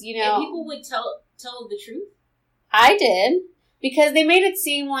realized, and people would tell the truth? I did. Because they made it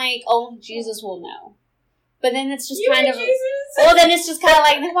seem like, oh, Jesus will know. But then it's just you kind and of... Jesus? Well, then it's just kind of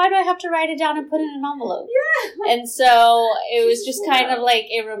like, then why do I have to write it down and put it in an envelope? Yeah. And so it was just kind of like,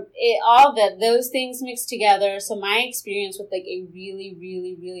 all that, those things mixed together. So my experience with like a really,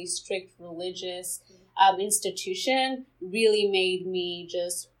 really, really strict religious institution really made me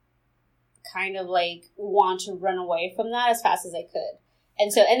just kind of like want to run away from that as fast as I could.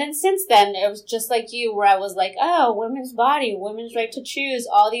 And then since then, it was just like you, where I was like, oh, women's body, women's right to choose.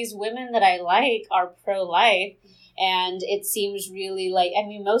 All these women that I like are pro-life. And it seems really like, I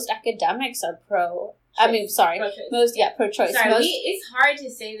mean, most academics are pro-choice. Pro-choice. Pro-choice. Sorry, it's hard to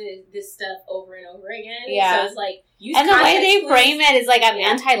say this stuff over and over again. Yeah. So it's like, and the way they frame it is like, I'm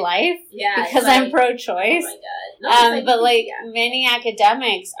anti-life. Yeah. Because like, I'm pro-choice. Oh my God. No, many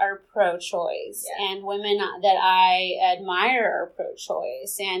academics are pro-choice. Yeah. And women that I admire are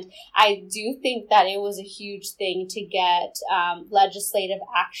pro-choice. And I do think that it was a huge thing to get legislative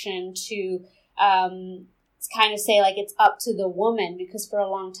action to kind of say like it's up to the woman, because for a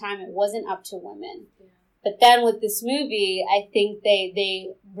long time it wasn't up to women. Yeah. But then with this movie, I think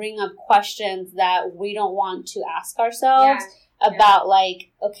they bring up questions that we don't want to ask ourselves about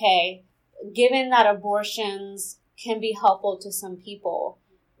like, okay, given that abortions can be helpful to some people,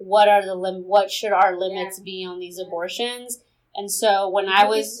 what should our limits be on these abortions? And so when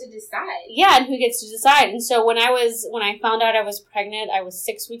who gets to decide? Yeah, and who gets to decide? And so when I found out I was pregnant, I was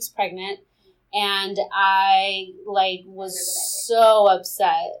 6 weeks pregnant. And I, was so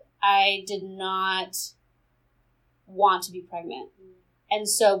upset. I did not want to be pregnant. And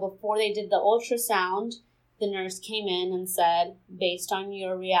so before they did the ultrasound, the nurse came in and said, based on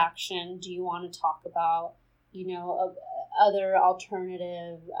your reaction, do you want to talk about, other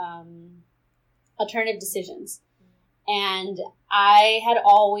alternative decisions? And I had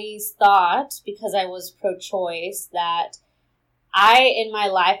always thought, because I was pro-choice, that in my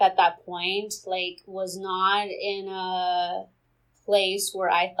life at that point, was not in a place where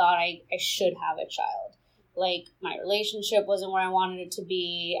I thought I should have a child. My relationship wasn't where I wanted it to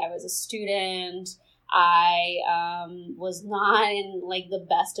be. I was a student. I was not in, the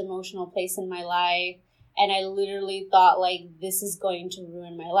best emotional place in my life. And I literally thought, this is going to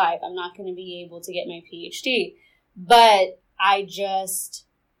ruin my life. I'm not going to be able to get my PhD. But I just...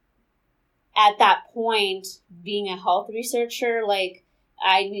 at that point, being a health researcher,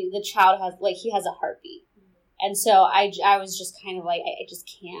 I knew the child has, he has a heartbeat. And so I was just kind of I just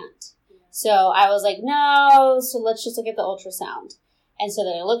can't. So I was like, no, so let's just look at the ultrasound. And so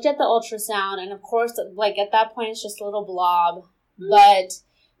then I looked at the ultrasound, and of course, at that point, it's just a little blob. But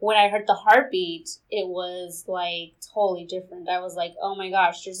when I heard the heartbeat, it was, totally different. I was like, oh my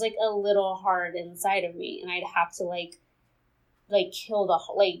gosh, there's, a little heart inside of me, and I'd have to,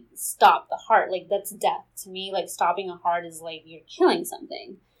 stop the heart. That's death to me. Stopping a heart is you're killing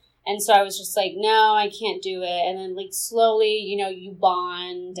something. And so I was just no, I can't do it. And then slowly, you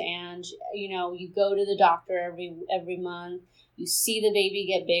bond, and, you go to the doctor every month. You see the baby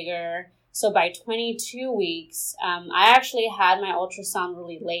get bigger. So by 22 weeks, I actually had my ultrasound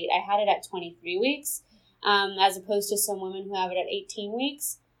really late. I had it at 23 weeks, as opposed to some women who have it at 18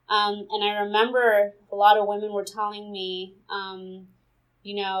 weeks. And I remember a lot of women were telling me,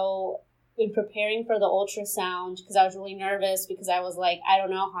 in preparing for the ultrasound, because I was really nervous, because I was I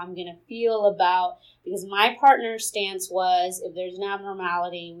don't know how I'm going to feel because my partner's stance was, if there's an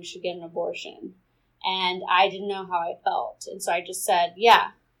abnormality, we should get an abortion. And I didn't know how I felt. And so I just said,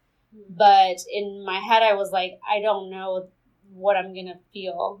 yeah. But in my head, I was I don't know what I'm going to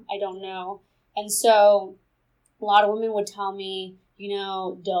feel. I don't know. And so a lot of women would tell me,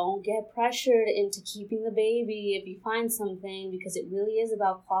 don't get pressured into keeping the baby if you find something, because it really is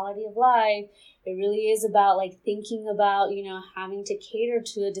about quality of life. It really is about thinking about, having to cater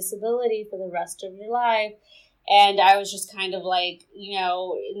to a disability for the rest of your life. And I was just kind of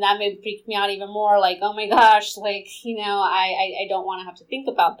and that made freak me out even more. Oh my gosh, I don't want to have to think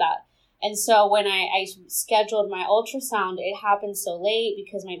about that. And so when I scheduled my ultrasound, it happened so late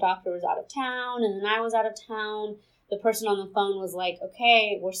because my doctor was out of town, and then I was out of town. The person on the phone was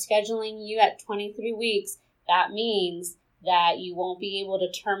okay, we're scheduling you at 23 weeks. That means that you won't be able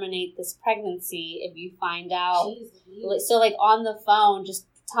to terminate this pregnancy if you find out. Jeez. So on the phone, just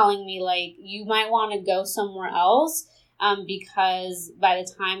telling me you might want to go somewhere else, because by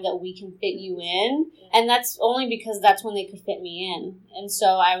the time that we can fit you in, and that's only because that's when they could fit me in. And so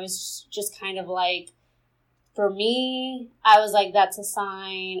I was just kind of for me, I was that's a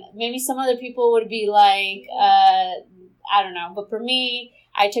sign. Maybe some other people would be I don't know. But for me,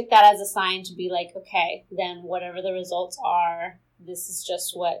 I took that as a sign to be okay, then whatever the results are, this is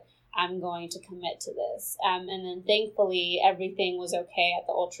just what I'm going to commit to this. And then thankfully, everything was okay at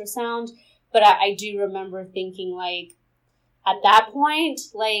the ultrasound. But I do remember thinking at that point,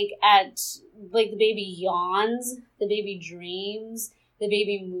 like, the baby yawns, the baby dreams, the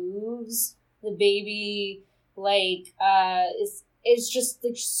baby moves, the baby, like, it's just,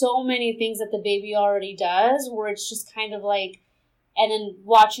 like, so many things that the baby already does, where it's just kind of like, and then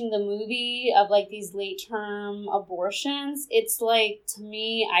watching the movie of, like, these late-term abortions, it's like, to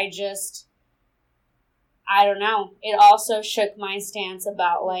me, I don't know. It also shook my stance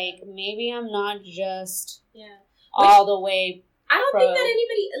about, like, maybe I'm not just all the way I don't think that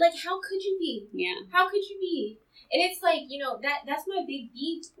anybody, like, how could you be? Yeah. How could you be? And it's like, that's my big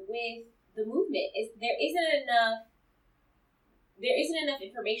beef with the movement, is there isn't enough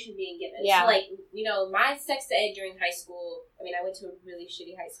information being given. Yeah. So, like, my sex ed during high school, I mean, I went to a really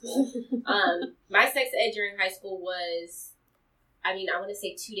shitty high school. My sex ed during high school was, I mean, I want to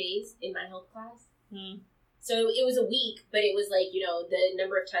say 2 days in my health class. So it was a week, but it was like, the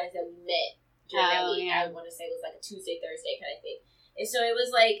number of times that we met during that week, I want to say it was like a Tuesday, Thursday kind of thing. And so it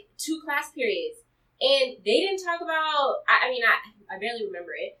was like 2 class periods. And they didn't talk about, I barely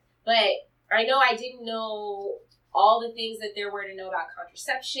remember it, but I know I didn't know all the things that there were to know about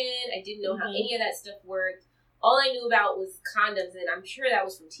contraception. I didn't know how any of that stuff worked. All I knew about was condoms, and I'm sure that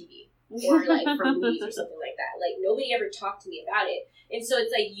was from TV or like from movies or something like that. Like, nobody ever talked to me about it. And so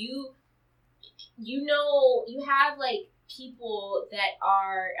it's like you have like people that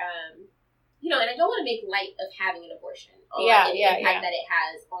are, and I don't want to make light of having an abortion or the impact that it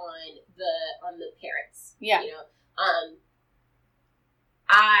has on the parents. Yeah.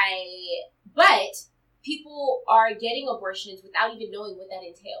 But people are getting abortions without even knowing what that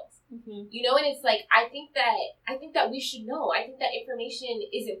entails. And it's like, I think that we should know. I think that information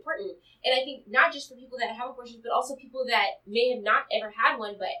is important. And I think not just for people that have abortions, but also people that may have not ever had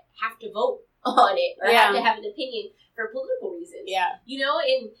one, but have to vote on it or have to have an opinion for political reasons. Yeah.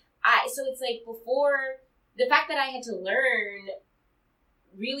 So it's like, before, the fact that I had to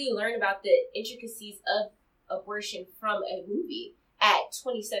really learn about the intricacies of abortion from a movie at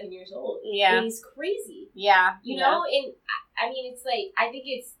 27 years old. Yeah. Is crazy. Yeah. And I mean, it's like, I think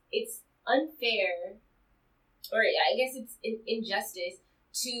it's unfair, or I guess it's an injustice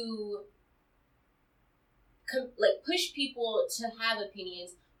to push people to have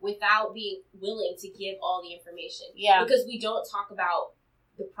opinions without being willing to give all the information. Yeah. Because we don't talk about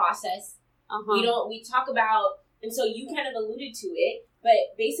the process. We talk about, and so you kind of alluded to it,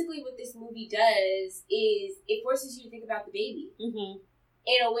 but basically what this movie does is it forces you to think about the baby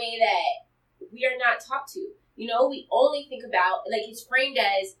in a way that we are not taught to. We only think about, like, it's framed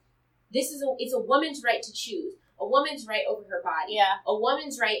as, it's a woman's right to choose. A woman's right over her body. Yeah. A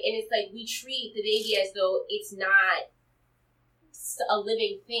woman's right, and it's like, we treat the baby as though it's not a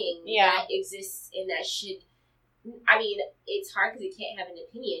living thing that exists and that should, I mean, it's hard because it can't have an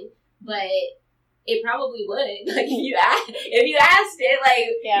opinion, but it probably would. Like, if you asked it, like,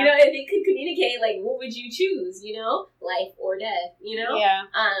 if it could communicate, like, what would you choose, life or death, Yeah.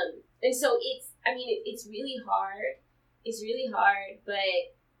 And so it's really hard. It's really hard,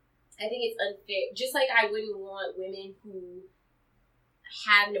 but I think it's unfair. Just like I wouldn't want women who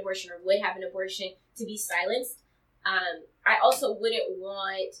have an abortion or would have an abortion to be silenced, I also wouldn't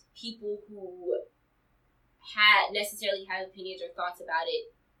want people who necessarily have opinions or thoughts about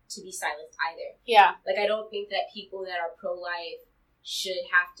it to be silenced either. Yeah. Like, I don't think that people that are pro-life should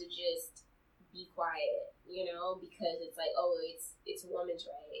have to just be quiet, because it's like, oh, it's a woman's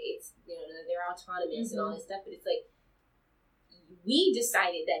right. It's, they're autonomous and all this stuff. But it's like, we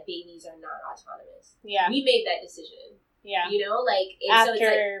decided that babies are not autonomous. Yeah. We made that decision. Yeah. After, so it's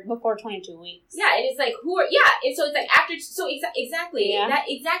like, before 22 weeks. Yeah, and it's like, and so it's like, after, so exactly,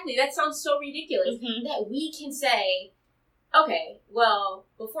 that sounds so ridiculous, that we can say, okay, well,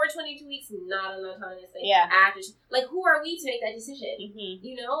 before 22 weeks, not an autonomous thing. Yeah. After, like, who are we to make that decision?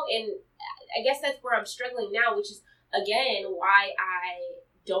 And I guess that's where I'm struggling now, which is, again, why I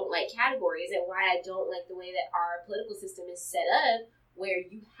don't like categories and why I don't like the way that our political system is set up, where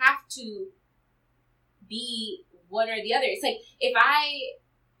you have to be one or the other. It's like, if I,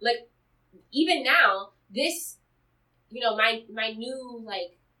 like, even now, this, my new,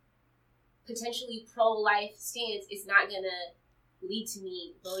 like, potentially pro-life stance is not gonna lead to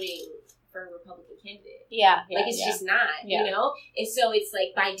me voting for a Republican candidate. Yeah. Like, it's just not, And so it's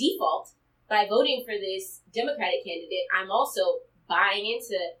like, by default, by voting for this Democratic candidate, I'm also buying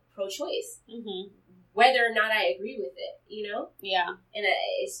into pro-choice. Whether or not I agree with it, Yeah. And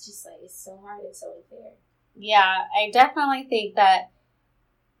it's just like, it's so hard and so unfair. Yeah, I definitely think that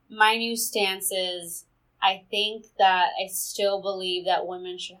my new stance is, I think that I still believe that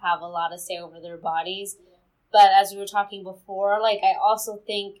women should have a lot of say over their bodies. Yeah. But as we were talking before, like, I also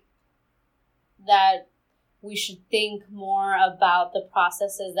think that we should think more about the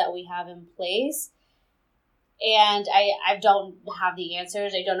processes that we have in place. And I don't have the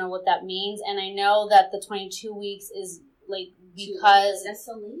answers. I don't know what that means. And I know that the 22 weeks is like because that's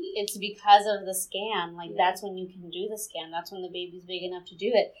so late. It's because of the scan. Like that's when you can do the scan. That's when the baby's big enough to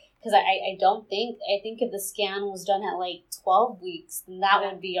do it. Because I think if the scan was done at like 12 weeks, then that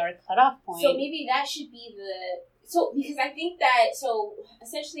would be our cutoff point. So maybe that should be because I think that, so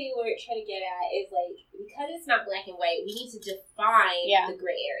essentially what we're trying to get at is like, because it's not black and white, we need to define the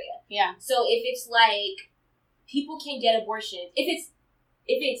gray area. Yeah. So if it's like, people can get abortions, if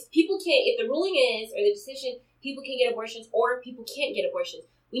the ruling is, or the decision, people can get abortions or people can't get abortions,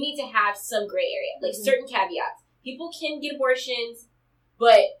 we need to have some gray area, like certain caveats. People can get abortions,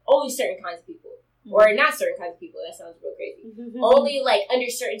 but only certain kinds of people. Or not certain kinds of people, that sounds real crazy. Only like under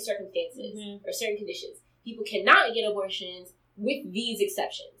certain circumstances or certain conditions. People cannot get abortions with these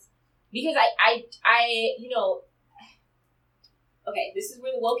exceptions. Because I okay, this is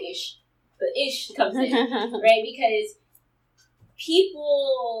where the ish comes in, right? Because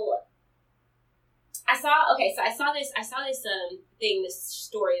people, I saw this thing, this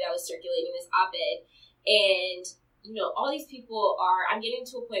story that was circulating, this op-ed, and all these people I'm getting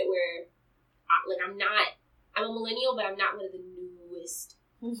to a point where I'm a millennial, but I'm not one of the newest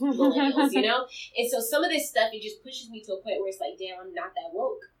millennials, And so some of this stuff, it just pushes me to a point where it's like, damn, I'm not that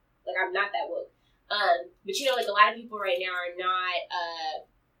woke. Like, I'm not that woke. But like a lot of people right now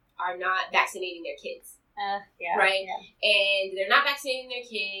are not vaccinating their kids. Right? Yeah. And they're not vaccinating their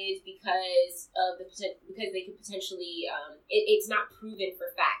kids because they could potentially, it's not proven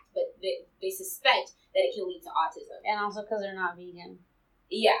for fact, but they suspect that it can lead to autism. And also because they're not vegan.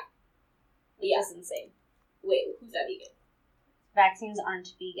 Yeah. That's insane. Wait, who's not vegan? Vaccines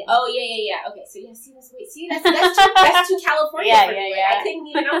aren't vegan. Oh, yeah. Okay, so that's too California for me. Like, I couldn't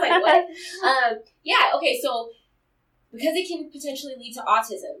even, I was like, what? Okay, so because it can potentially lead to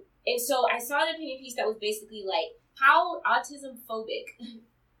autism. And so I saw an opinion piece that was basically like, how autism phobic,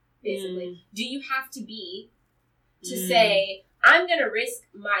 basically, do you have to be to say, I'm going to risk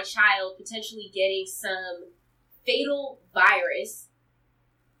my child potentially getting some fatal virus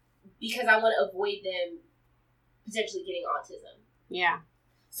because I want to avoid them potentially getting autism. Yeah.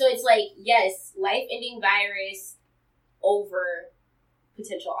 So it's like, yes, life-ending virus over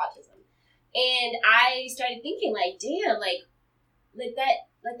potential autism. And I started thinking, like, damn, like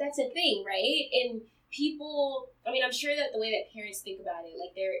that's a thing, right? And people, I mean, I'm sure that the way that parents think about it,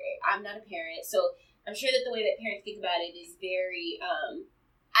 like I'm not a parent, so I'm sure that the way that parents think about it is very,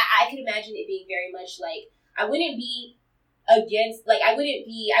 I could imagine it being very much like, I wouldn't be against, like, I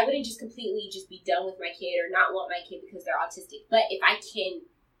wouldn't just completely just be done with my kid or not want my kid because they're autistic. But if I can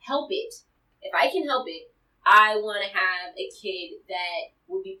help it, I want to have a kid that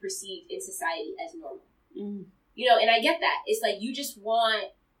would be perceived in society as normal. Mm. And I get that. It's like, you just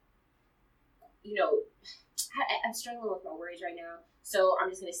want, I'm struggling with my words right now, so I'm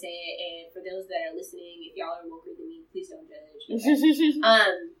just going to say it. And for those that are listening, if y'all are woker than me, please don't judge. Okay?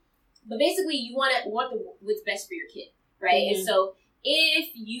 But basically, you want what's best for your kid. Right? Mm-hmm. And so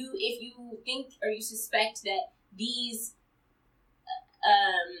if you think or you suspect that these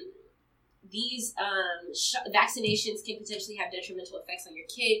vaccinations can potentially have detrimental effects on your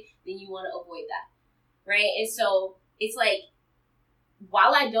kid, then you want to avoid that. Right? And so it's like,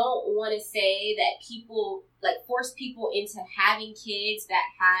 while I don't want to say that people, like, force people into having kids that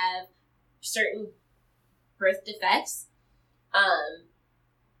have certain birth defects, I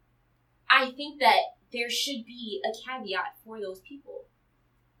think that there should be a caveat for those people.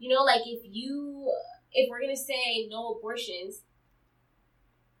 Like, if we're going to say no abortions,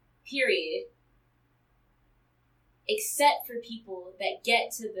 period, except for people that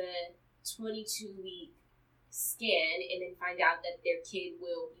get to the 22-week scan and then find out that their kid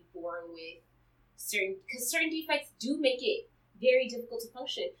will be born with because certain defects do make it very difficult to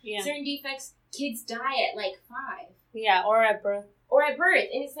function. Yeah. Certain defects, kids die at like 5. Yeah, or at birth.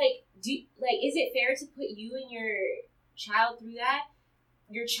 And it's like, is it fair to put you and your child through that?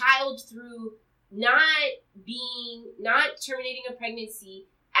 Your child through not terminating a pregnancy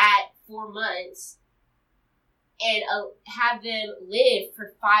at 4 months and have them live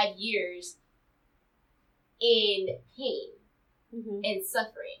for 5 years in pain and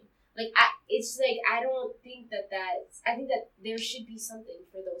suffering. Like, I don't think I think that there should be something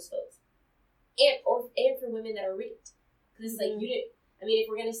for those folks. And for women that are raped. Because it's like, if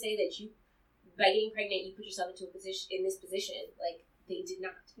we're going to say that by getting pregnant, you put yourself into in this position, like, they did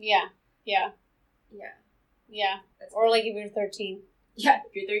not. Yeah. Or like if you're 13. Yeah,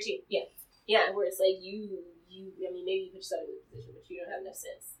 if you're 13. Yeah. Yeah, where it's like, you maybe you put yourself in a position, but you don't have enough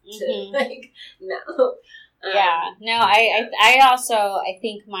sense to, like, no. No, I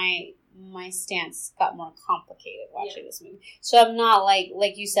think my stance got more complicated watching this movie. So I'm not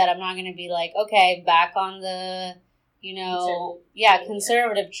like you said, I'm not going to be like, okay, back on the,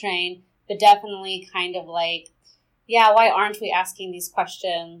 conservative train, but definitely kind of like, why aren't we asking these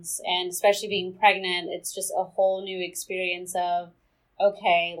questions? And especially being pregnant, it's just a whole new experience of,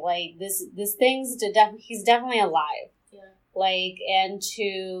 okay, like this thing's he's definitely alive. Yeah. Like, and to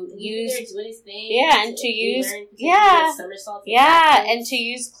use, doing his thing. Yeah, and to use, and to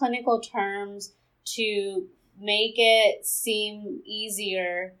use clinical terms to make it seem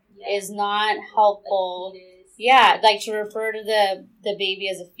easier is not helpful. Like like to refer to the baby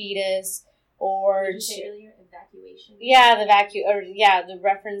as a fetus, or did you say earlier, evacuation? The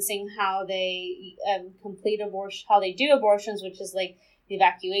referencing how they complete abortion, how they do abortions, which is like they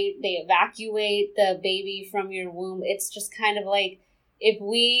evacuate the baby from your womb. It's just kind of like if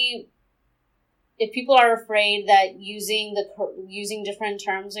people are afraid that using different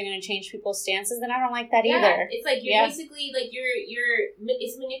terms are going to change people's stances, then I don't like that either. It's like you're basically like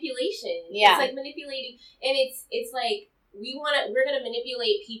it's manipulation. Yeah, it's like manipulating, and it's like we're going to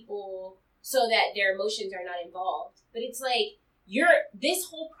manipulate people so that their emotions are not involved. But it's like this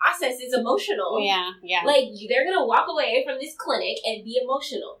whole process is emotional. Yeah. Like they're going to walk away from this clinic and be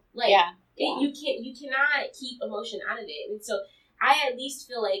emotional. Like you cannot keep emotion out of it. And so I at least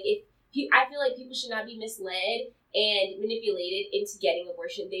feel like I feel like people should not be misled and manipulated into getting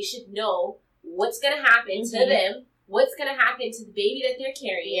abortion. They should know what's going to happen to them, what's going to happen to the baby that they're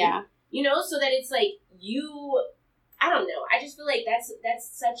carrying. Yeah. So that it's like I don't know. I just feel like that's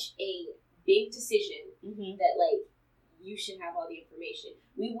such a big decision that like you should have all the information.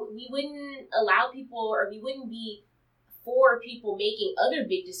 We wouldn't allow people, or we wouldn't be for people making other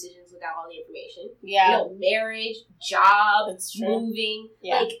big decisions without all the information. Yeah. Marriage, job, moving,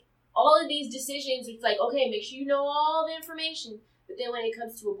 like all of these decisions. It's like, okay, make sure you know all the information. But then when it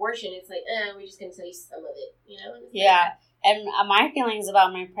comes to abortion, it's like, we're just going to tell you some of it, Yeah. And my feelings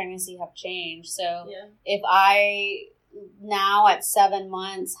about my pregnancy have changed. So if I, now at 7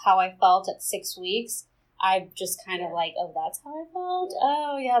 months, how I felt at 6 weeks, I'm just kind of like, oh, that's how I felt?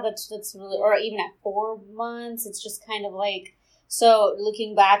 Oh, yeah, that's really, or even at 4 months, it's just kind of like, so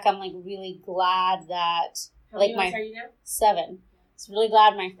looking back, I'm like really glad that, how many months are you now? 7. It's really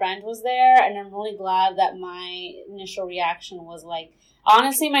glad my friend was there, and I'm really glad that my initial reaction was like,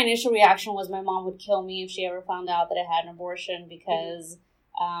 honestly, my initial reaction was my mom would kill me if she ever found out that I had an abortion, because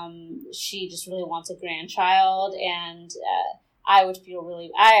she just really wants a grandchild, and I would feel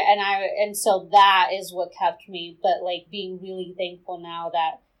really, and so that is what kept me, but like being really thankful now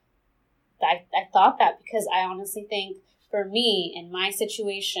that I thought that, because I honestly think for me, in my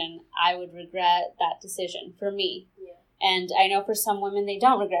situation, I would regret that decision for me. Yeah. And I know for some women, they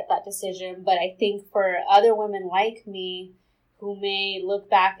don't regret that decision, but I think for other women like me, who may look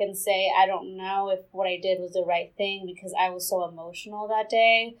back and say, I don't know if what I did was the right thing because I was so emotional that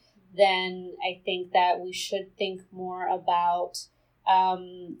day, then I think that we should think more about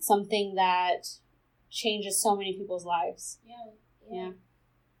something that changes so many people's lives. Yeah.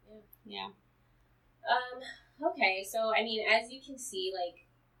 Okay, so I mean, as you can see,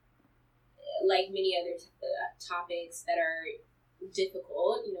 like many other topics that are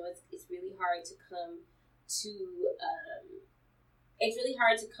difficult, it's really hard to come to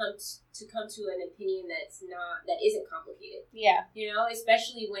to an opinion that isn't complicated. Yeah.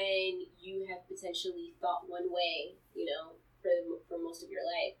 Especially when you have potentially thought one way, for most of your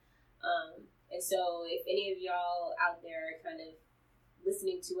life. And so if any of y'all out there are kind of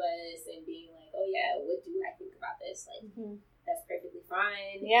listening to us and being like, oh yeah, what do I think about this? That's perfectly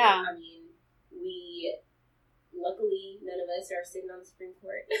fine. Yeah. I mean, luckily, none of us are sitting on the Supreme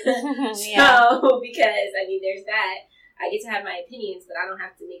Court. So, because, I mean, there's that. I get to have my opinions, but I don't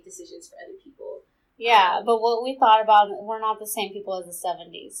have to make decisions for other people. Yeah, but what we thought about, we're not the same people as the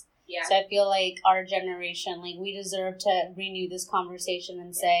 70s. Yeah. So I feel like our generation, we deserve to renew this conversation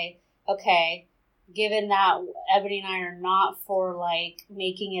and say, okay, given that Ebony and I are not for,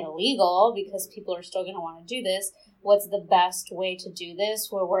 making it illegal, because people are still going to want to do this, what's the best way to do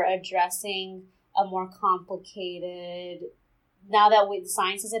this where we're addressing a more complicated, now that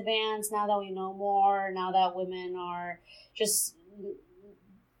science is advanced, now that we know more, now that women are just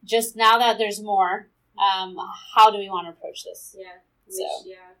now that there's more, how do we want to approach this? Yeah.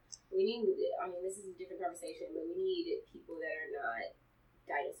 We need, this is a different conversation, but we need people that are not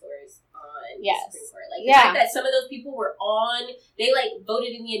dinosaurs on the Supreme Court. The fact that some of those people were they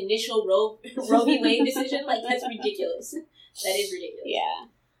voted in the initial Roe v. Wade decision, that's ridiculous. That is ridiculous. Yeah.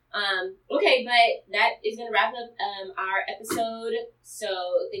 Okay, but that is going to wrap up our episode. So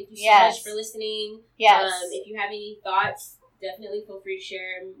thank you so much for listening. Yes. If you have any thoughts, definitely feel free to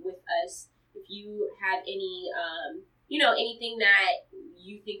share them with us. If you have any, anything that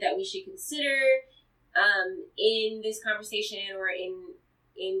you think that we should consider in this conversation or in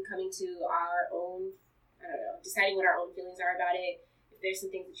coming to our own, deciding what our own feelings are about it. If there's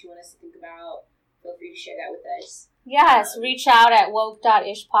some things that you want us to think about, feel free to share that with us. Yes, reach out at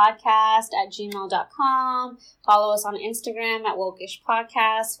woke.ishpodcast@gmail.com. Follow us on Instagram at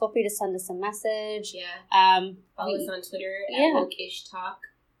wokeishpodcast. Feel free to send us a message. Yeah. Follow us on Twitter at wokeishtalk.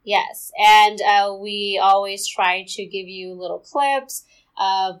 Yes, and we always try to give you little clips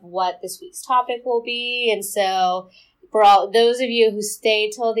of what this week's topic will be. And so for all those of you who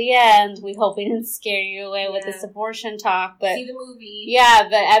stayed till the end, we hope we didn't scare you away with this abortion talk. But see the movie. Yeah,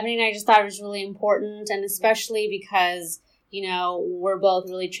 but Ebony and I just thought it was really important, and especially because, we're both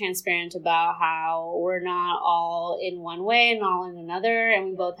really transparent about how we're not all in one way and all in another,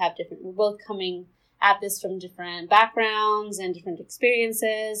 and we're both coming at this from different backgrounds and different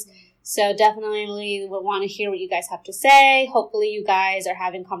experiences. So definitely we want to hear what you guys have to say. Hopefully you guys are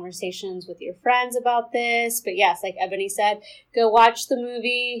having conversations with your friends about this. But yes, like Ebony said, go watch the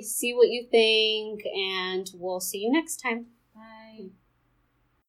movie, see what you think, and we'll see you next time.